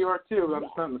 I'm in New York too, but I'm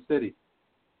just not in the city.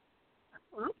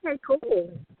 Okay, cool.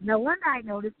 No wonder I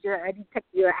noticed your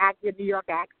New York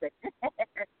accent.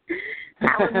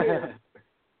 How are you?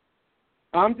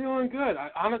 I'm doing good.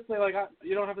 Honestly,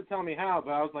 you don't have to tell me how,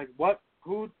 but I was like, what?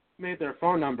 Who made their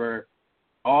phone number?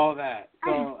 All that.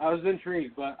 So I was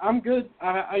intrigued, but I'm good.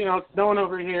 It's snowing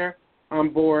over here.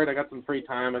 I'm bored. I got some free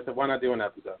time. I said, why not do an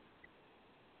episode?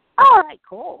 All right,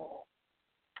 cool.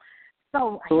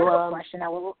 So I have a question.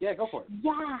 Yeah, go for it.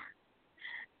 Yeah.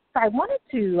 So I wanted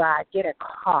to get a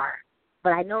car,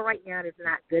 but I know right now it's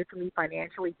not good for me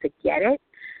financially to get it.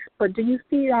 But do you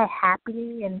see that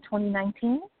happening in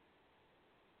 2019?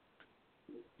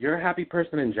 You're a happy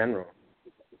person in general.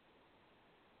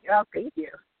 Oh, thank you.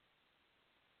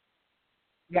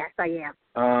 Yes, I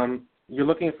am. You're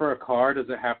looking for a car. Does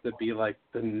it have to be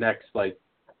the next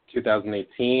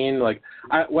 2018?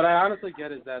 What I honestly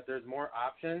get is that there's more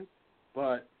options,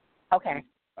 but okay.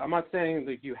 I'm not saying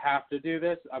you have to do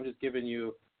this. I'm just giving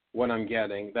you what I'm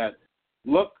getting. That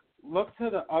look to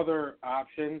the other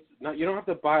options. Now, you don't have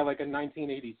to buy a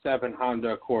 1987 Honda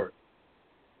Accord.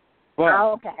 But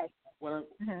okay.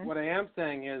 What I am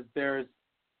saying is there's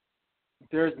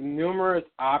numerous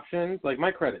options.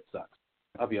 My credit sucks.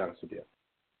 I'll be honest with you.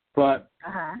 But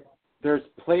there's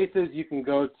places you can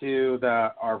go to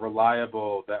that are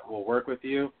reliable that will work with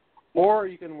you, or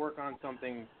you can work on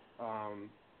something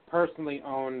personally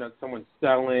owned that someone's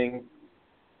selling.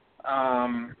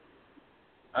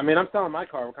 I mean, I'm selling my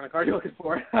car. What kind of car are you looking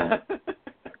for? Okay.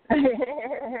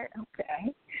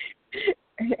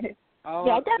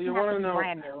 Yeah, it doesn't you have want to to be know?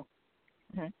 brand new.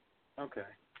 Mm-hmm. Okay.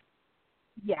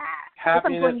 Yeah.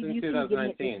 Happiness if I'm in going to use it, give me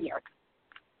it 2019. This year.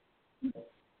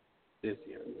 This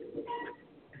year.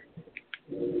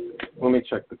 Let me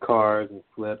check the cars and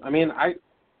flip. I mean,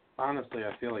 honestly,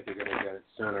 I feel like you're going to get it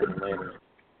sooner than later.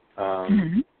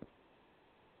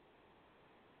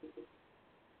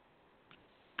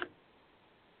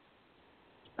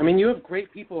 I mean, you have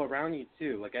great people around you,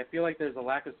 too. Like, I feel like there's a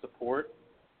lack of support.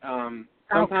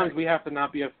 Sometimes we have to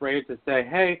not be afraid to say,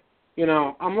 hey, you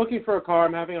know, I'm looking for a car.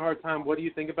 I'm having a hard time. What do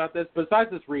you think about this?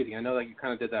 Besides this reading, I know that you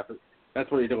kind of did that, but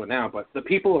that's what you're doing now. But the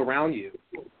people around you,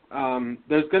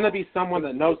 there's going to be someone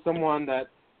that knows someone that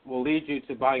will lead you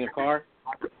to buying a car.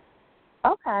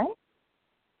 Okay.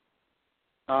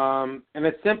 And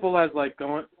it's simple as, like,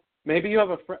 going – maybe you have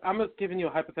a – I'm just giving you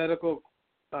a hypothetical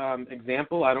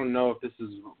example. I don't know if this is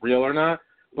real or not,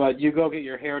 but you go get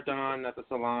your hair done at the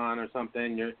salon or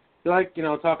something. You're like, you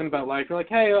know, talking about life. You're like,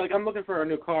 hey, like, I'm looking for a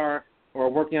new car or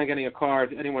working on getting a car.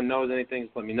 If anyone knows anything,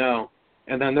 just let me know.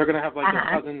 And then they're going to have, like, their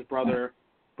cousin's brother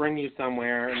bring you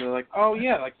somewhere, and they're like, oh,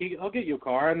 yeah, like, I'll get you a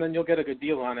car, and then you'll get a good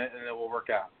deal on it, and it will work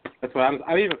out. That's what I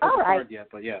haven't even put the card yet,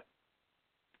 but yeah.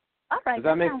 All right. Does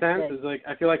that make sense? Good. It's like,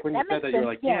 I feel like when you said that, you were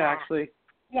like, yeah, actually.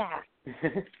 Yeah.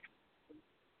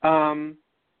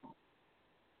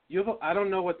 You have I don't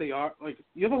know what they are. Like,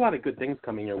 you have a lot of good things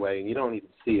coming your way, and you don't even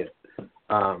see it.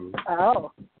 I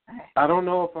don't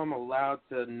know if I'm allowed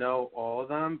to know all of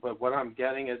them, but what I'm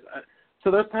getting is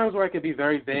so there's times where I could be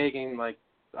very vague and, like,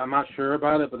 I'm not sure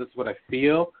about it, but this is what I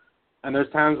feel. And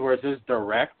there's times where it's just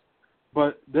direct.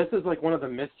 But this is, like, one of the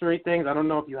mystery things. I don't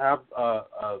know if you have a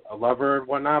lover and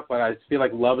whatnot, but I just feel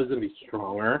like love is going to be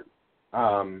stronger.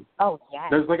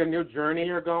 There's, like, a new journey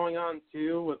you're going on,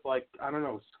 too, with, like, I don't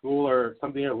know, school or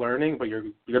something you're learning, but you're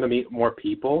going to meet more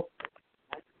people.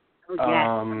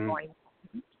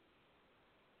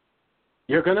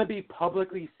 You're going to be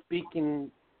publicly speaking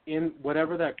in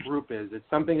whatever that group is. It's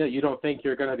something that you don't think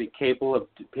you're going to be capable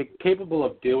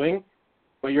of doing,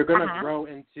 but you're going to grow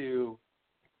into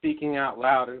speaking out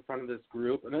loud in front of this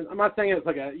group. And I'm not saying it's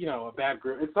like a bad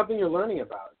group. It's something you're learning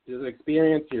about. It's an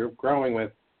experience you're growing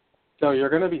with. So you're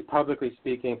going to be publicly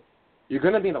speaking. You're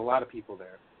going to meet a lot of people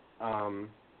there.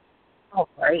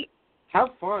 Great. Have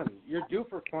fun. You're due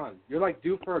for fun. You're, like,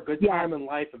 due for a good time in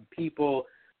life and people.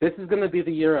 This is going to be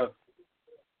the year of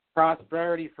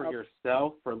prosperity for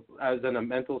yourself, as in a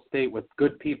mental state with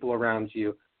good people around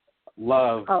you,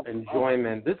 love,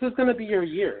 enjoyment. This is going to be your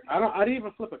year. I didn't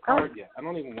even flip a card yet. I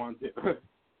don't even want to.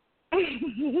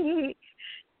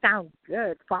 Sounds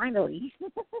good. Finally.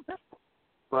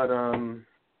 But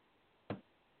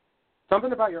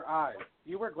something about your eyes.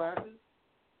 Do you wear glasses?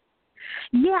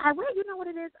 Yeah, I wear. You know what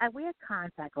it is? I wear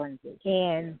contact lenses,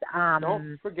 and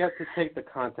don't forget to take the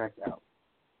contacts out.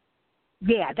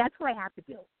 Yeah, that's what I have to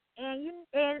do.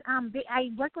 And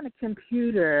I work on a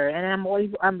computer, and I'm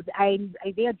always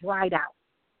they're dried out.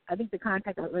 I think the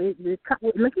contact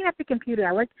looking at the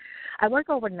computer. I work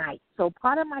overnight, so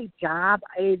part of my job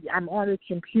is I'm on the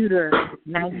computer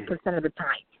 90% of the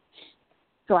time.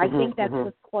 So I think that's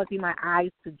what's causing my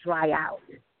eyes to dry out.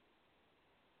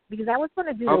 Because I was going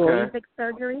to do the LASIK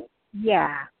surgery.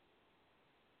 Yeah.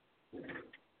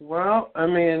 Well, I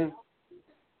mean,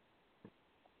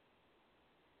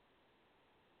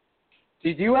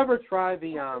 did you ever try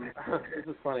the this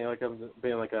is funny, like I'm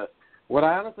being like a what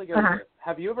I honestly get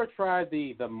have you ever tried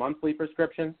the monthly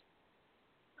prescriptions?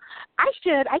 I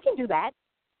should. I can do that.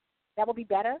 That would be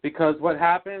better. Because what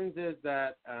happens is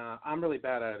that I'm really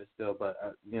bad at it still, but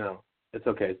it's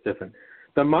okay, it's different.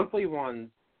 The monthly ones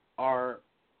are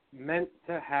meant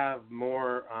to have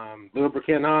more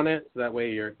lubricant on it, so that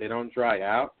way they don't dry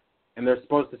out, and they're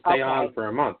supposed to stay on for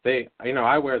a month. I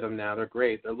wear them now. They're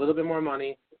great. They're a little bit more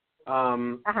money.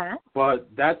 But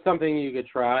that's something you could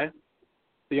try.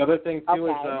 The other thing, too,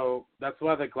 is, though, that's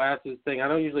why the glasses thing, I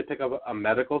don't usually pick up a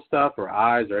medical stuff or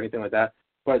eyes or anything like that,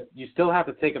 but you still have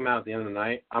to take them out at the end of the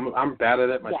night. I'm bad at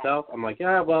it myself. I'm like,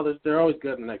 yeah, well, they're always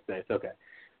good the next day. It's okay.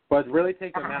 But really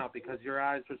take them out because your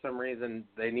eyes, for some reason,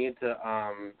 they need to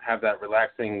have that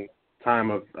relaxing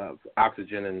time of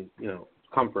oxygen and,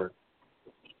 comfort.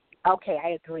 Okay, I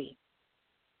agree.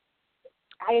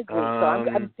 So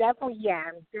I'm definitely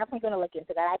going to look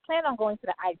into that. I plan on going to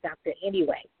the eye doctor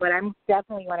anyway, but I'm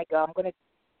definitely going to go. I'm going to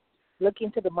look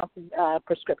into the monthly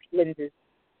prescription lenses.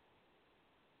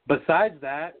 Besides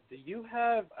that, do you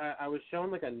have, I was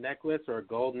shown like a necklace or a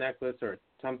gold necklace or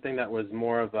something that was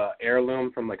more of a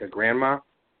heirloom from like a grandma?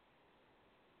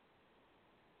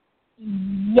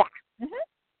 Yeah.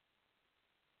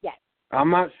 Yes. I'm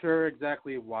not sure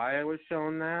exactly why I was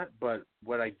shown that, but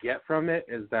what I get from it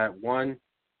is that, one,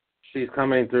 she's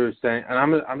coming through saying, and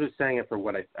I'm just saying it for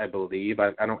what I believe.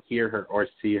 I don't hear her or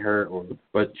see her,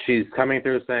 but she's coming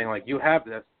through saying, like, you have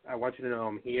this. I want you to know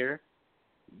I'm here.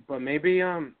 But maybe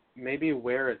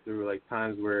wear it through, like,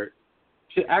 times where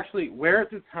wear it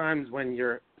through times when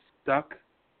you're stuck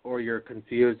or you're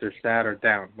confused or sad or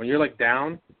down. When you're, like,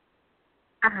 down,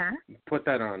 put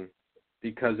that on,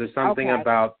 because there's something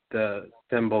about the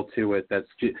symbol to it that's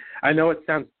I know it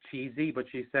sounds cheesy, but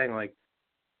she's saying, like,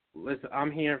 listen,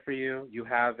 I'm here for you. You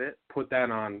have it. Put that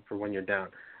on for when you're down.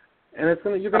 And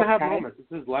you're gonna have moments.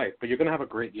 This is life, but you're gonna have a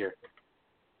great year.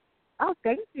 Oh,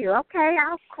 thank you. Okay,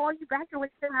 I'll call you back and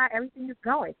let you know how everything is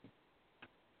going.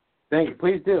 Thank you.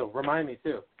 Please do. Remind me,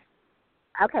 too.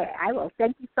 Okay, I will.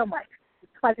 Thank you so much.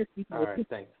 It's a pleasure speaking with you. All right,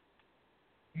 thanks.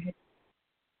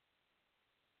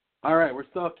 All right, we're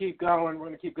still keep going. We're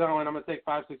going to keep going. I'm going to take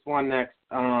 561 next.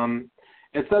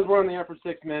 It says we're on the air for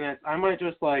 6 minutes. I might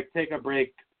just, like, take a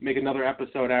break, make another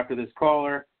episode after this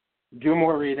caller, do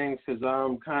more readings, because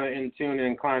I'm kind of in tune and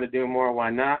inclined to do more. Why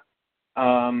not?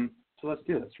 So let's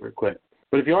do this real quick.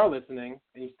 But if you are listening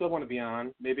and you still want to be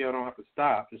on, maybe I don't have to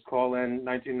stop. Just call in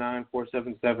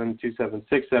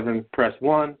 929-477-2767, press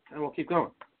 1, and we'll keep going.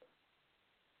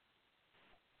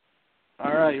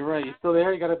 All right, you're right. You still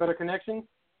there? You got a better connection?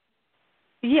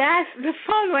 Yes, the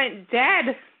phone went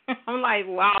dead. I'm like,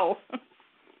 wow.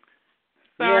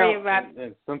 Sorry about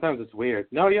it. Sometimes it's weird.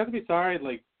 No, you have to be sorry.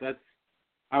 Like,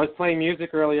 I was playing music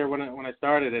earlier when I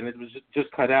started, and it was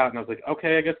just cut out, and I was like,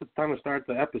 okay, I guess it's time to start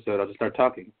the episode. I'll just start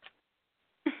talking.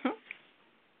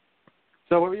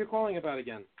 So what were you calling about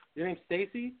again? Your name's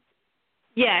Stacy?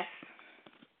 Yes.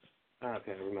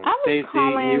 Okay, I remember. I was Stacy,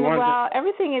 calling about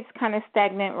everything is kind of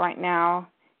stagnant right now,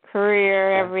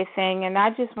 career, everything, and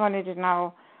I just wanted to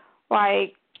know,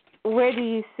 like, where do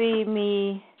you see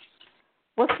me,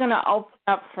 what's going to open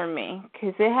up for me?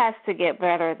 Because it has to get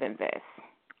better than this.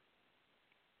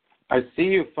 I see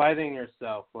you fighting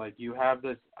yourself. Like, you have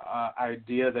this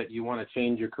idea that you want to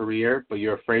change your career, but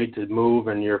you're afraid to move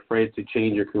and you're afraid to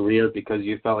change your career because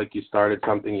you felt like you started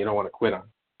something you don't want to quit on.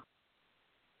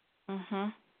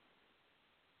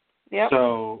 Yep.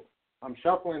 So I'm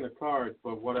shuffling the cards,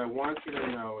 but what I want you to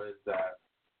know is that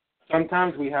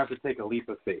sometimes we have to take a leap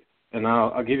of faith. And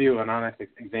I'll give you an honest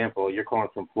example. You're calling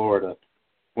from Florida.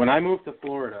 When I moved to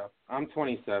Florida, I'm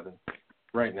 27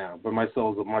 right now, but my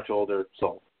soul's a much older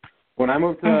soul. When I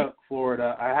moved to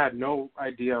Florida, I had no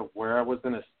idea where I was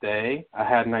going to stay. I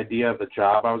had an idea of the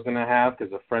job I was going to have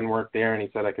because a friend worked there and he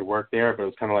said I could work there, but it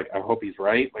was kind of like, I hope he's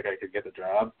right, like I could get the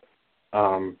job.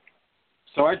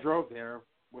 So I drove there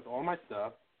with all my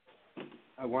stuff.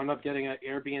 I wound up getting an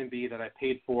Airbnb that I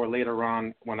paid for later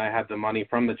on when I had the money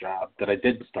from the job that I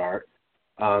did start.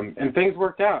 And things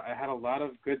worked out. I had a lot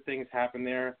of good things happen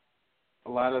there. A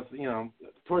lot of,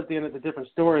 towards the end, it's a different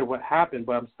story of what happened,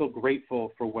 but I'm still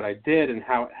grateful for what I did and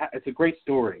how it's a great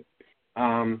story.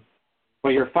 But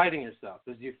you're fighting yourself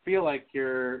because you feel like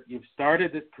you've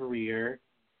started this career.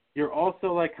 You're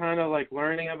also like kind of like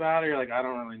learning about it. You're like, I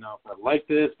don't really know if I like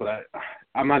this, but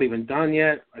I'm not even done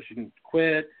yet. I shouldn't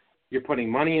quit. You're putting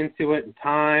money into it and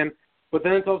time. But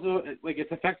then it's also like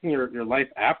it's affecting your life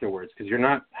afterwards because you're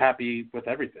not happy with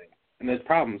everything. And there's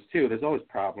problems too. There's always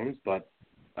problems, but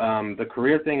the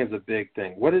career thing is a big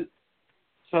thing.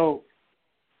 So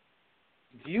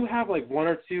do you have like one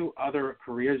or two other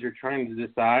careers you're trying to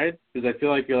decide? Because I feel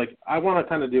like you're like, I want to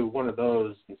kind of do one of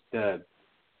those instead.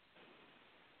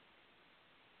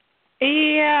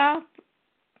 Yeah,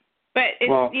 but it's,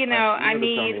 well, I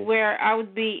need where I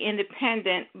would be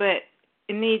independent, but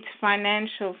it needs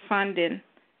financial funding.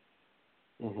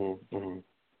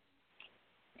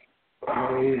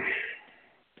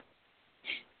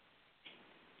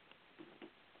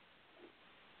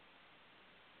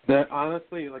 That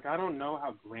honestly, like, I don't know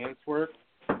how grants work,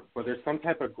 but there's some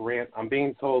type of grant. I'm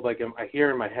being told, like, I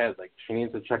hear in my head, like, she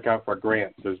needs to check out for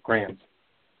grants. There's grants.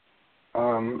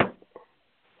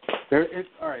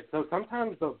 All right, so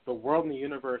sometimes the world and the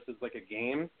universe is like a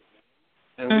game,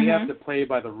 and we have to play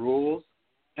by the rules.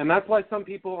 And that's why some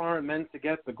people aren't meant to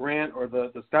get the grant or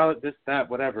the scholarship, this, that,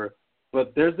 whatever.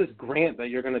 But there's this grant that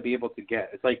you're going to be able to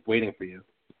get. It's like waiting for you.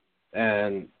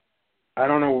 And I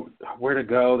don't know where to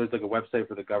go. There's like a website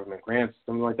for the government grants,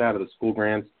 something like that, or the school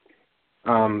grants.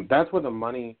 That's where the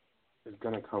money is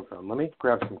going to come from. Let me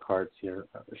grab some cards here.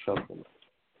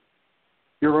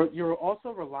 You're also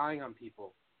relying on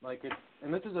people.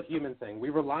 And this is a human thing. We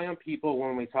rely on people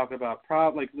when we talk about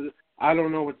I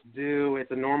don't know what to do. It's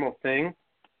a normal thing.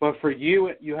 But for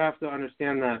you, you have to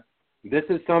understand that this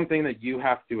is something that you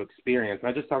have to experience. And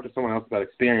I just talked to someone else about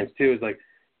experience, too. It's like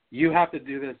you have to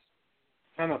do this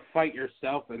kind of fight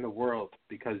yourself in the world,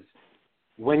 because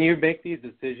when you make these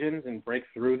decisions and break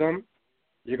through them,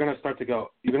 you're going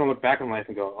to look back in life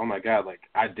and go, oh my God, like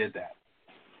I did that.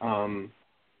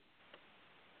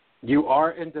 You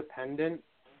are independent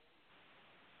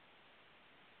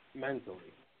mentally,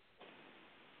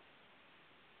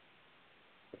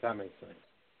 if that makes sense.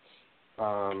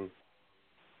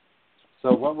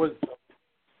 So what was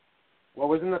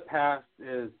in the past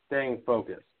is staying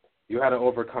focused. You had to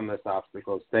overcome this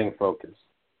obstacle, staying focused.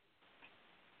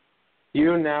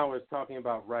 You now is talking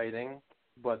about writing,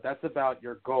 but that's about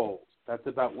your goals. That's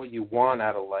about what you want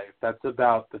out of life. That's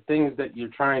about the things that you're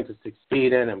trying to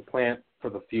succeed in and plant for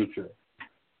the future.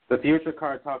 The future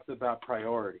card talks about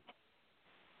priority.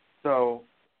 So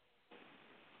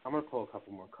I'm going to pull a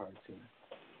couple more cards here.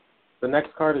 The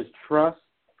next card is trust.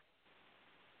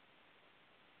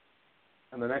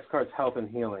 And the next card is health and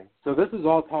healing. So this is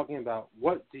all talking about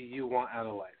what do you want out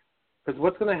of life. Because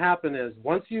what's going to happen is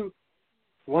once you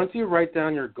write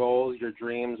down your goals, your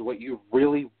dreams, what you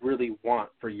really, really want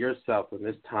for yourself in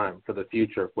this time, for the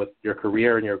future, with your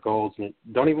career and your goals, and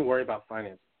don't even worry about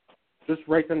finance. Just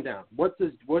write them down. What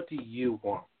do you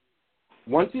want?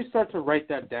 Once you start to write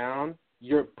that down,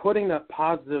 you're putting that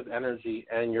positive energy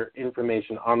and your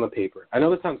information on the paper. I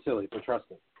know this sounds silly, but trust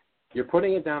me. You're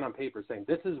putting it down on paper saying,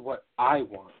 this is what I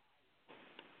want.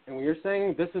 And when you're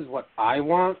saying, this is what I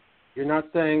want, you're not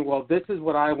saying, well, this is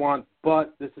what I want,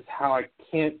 but this is how I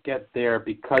can't get there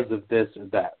because of this or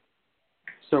that.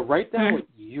 So write down what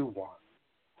you want,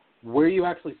 where you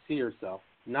actually see yourself,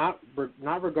 not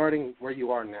regarding where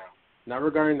you are now, not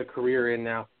regarding the career you're in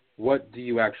now. What do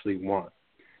you actually want?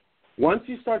 Once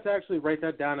you start to actually write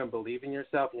that down and believe in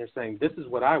yourself and you're saying, this is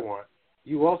what I want,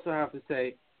 you also have to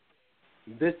say,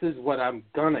 this is what I'm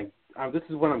going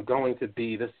to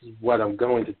be, this is what I'm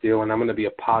going to do, and I'm going to be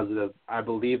a positive. I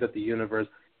believe that the universe,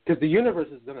 because the universe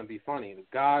is going to be funny.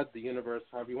 God, the universe,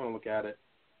 however you want to look at it,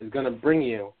 is going to bring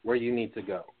you where you need to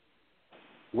go.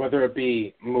 Whether it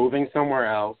be moving somewhere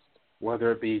else,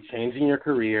 whether it be changing your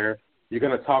career, you're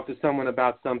going to talk to someone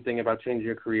about something about changing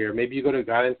your career. Maybe you go to a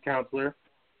guidance counselor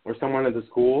or someone at the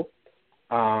school.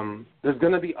 There's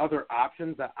going to be other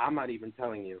options that I'm not even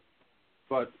telling you.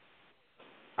 But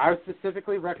I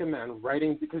specifically recommend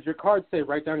writing, because your cards say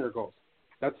write down your goals.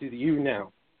 That's you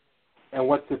now. And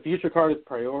what's the future card is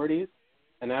priorities,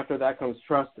 and after that comes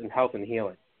trust and health and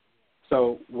healing.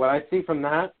 So what I see from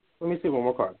that, let me see one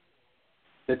more card.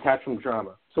 Detach from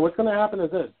drama. So what's going to happen is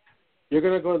this. You're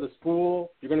going to go to the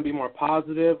school. You're going to be more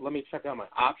positive. Let me check out my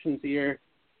options here.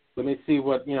 Let me see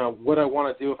what I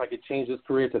want to do, if I could change this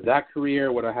career to that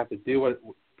career, what I have to do.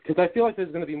 Because I feel like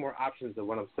there's going to be more options than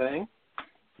what I'm saying.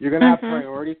 You're going to have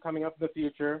priorities coming up in the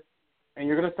future, and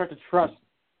you're going to start to trust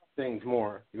things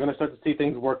more. You're going to start to see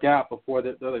things work out before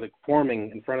they're like forming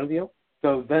in front of you.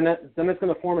 So then it's going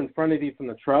to form in front of you from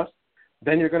the trust.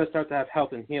 Then you're going to start to have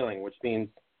health and healing, which means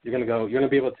you're going to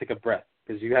be able to take a breath,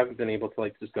 because you haven't been able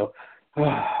to just go,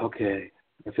 oh, okay,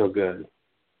 I feel good.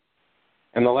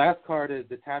 And the last card is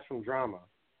detach from drama,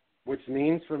 which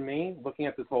means for me, looking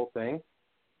at this whole thing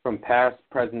from past,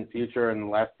 present, future, and the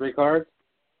last three cards,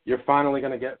 you're finally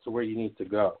going to get to where you need to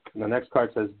go. And the next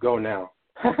card says, go now.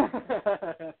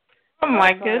 Oh,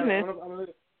 my goodness.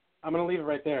 I'm going to leave it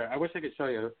right there. I wish I could show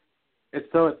you. It's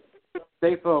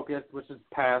stay focused, which is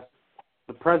past.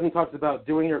 The present talks about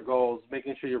doing your goals,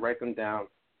 making sure you write them down.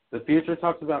 The future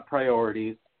talks about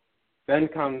priorities. Then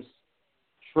comes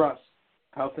trust,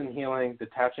 health and healing,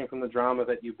 detaching from the drama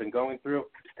that you've been going through,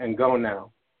 and go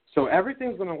now. So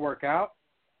everything's going to work out.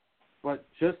 But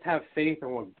just have faith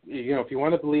in if you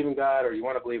want to believe in God or you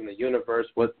want to believe in the universe,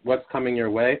 what's coming your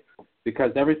way,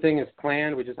 because everything is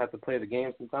planned. We just have to play the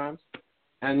game sometimes.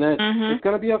 And then it's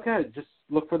going to be okay. Just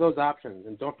look for those options,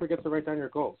 and don't forget to write down your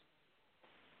goals.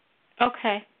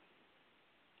 Okay.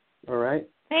 All right?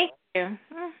 Thank you.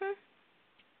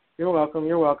 You're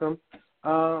welcome.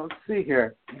 Let's see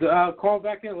here. Call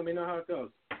back in. Let me know how it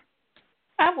goes.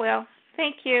 I will.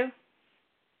 Thank you.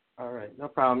 All right. No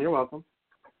problem. You're welcome.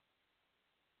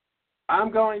 I'm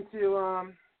going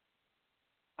to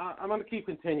keep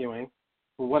continuing.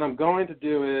 But what I'm going to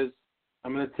do is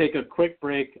I'm going to take a quick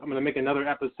break. I'm going to make another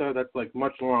episode that's like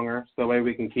much longer, so that way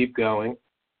we can keep going.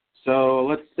 So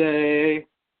let's say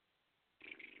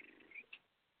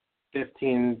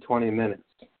 15, 20 minutes.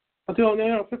 I'll do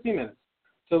 15 minutes.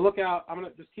 So look out. I'm going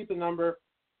to just keep the number.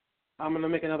 I'm going to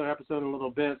make another episode in a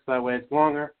little bit, so that way it's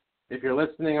longer. If you're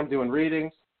listening, I'm doing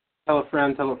readings. Tell a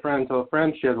friend,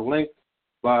 share the link.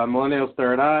 Millennials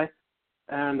Third Eye,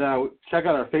 and check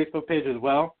out our Facebook page as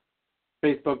well,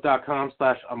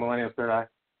 facebook.com/Millennials Third Eye.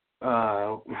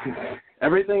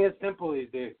 Everything is simple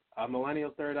these days.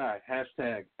 Millennial Third Eye,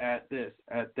 hashtag at this,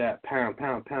 at that, pound.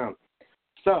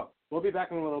 So we'll be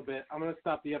back in a little bit. I'm going to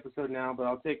stop the episode now, but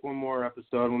I'll take one more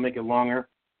episode. We'll make it longer.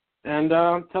 And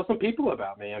tell some people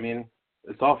about me. I mean,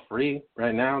 it's all free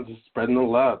right now. Just spreading the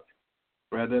love.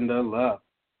 Spreading the love.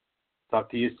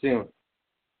 Talk to you soon.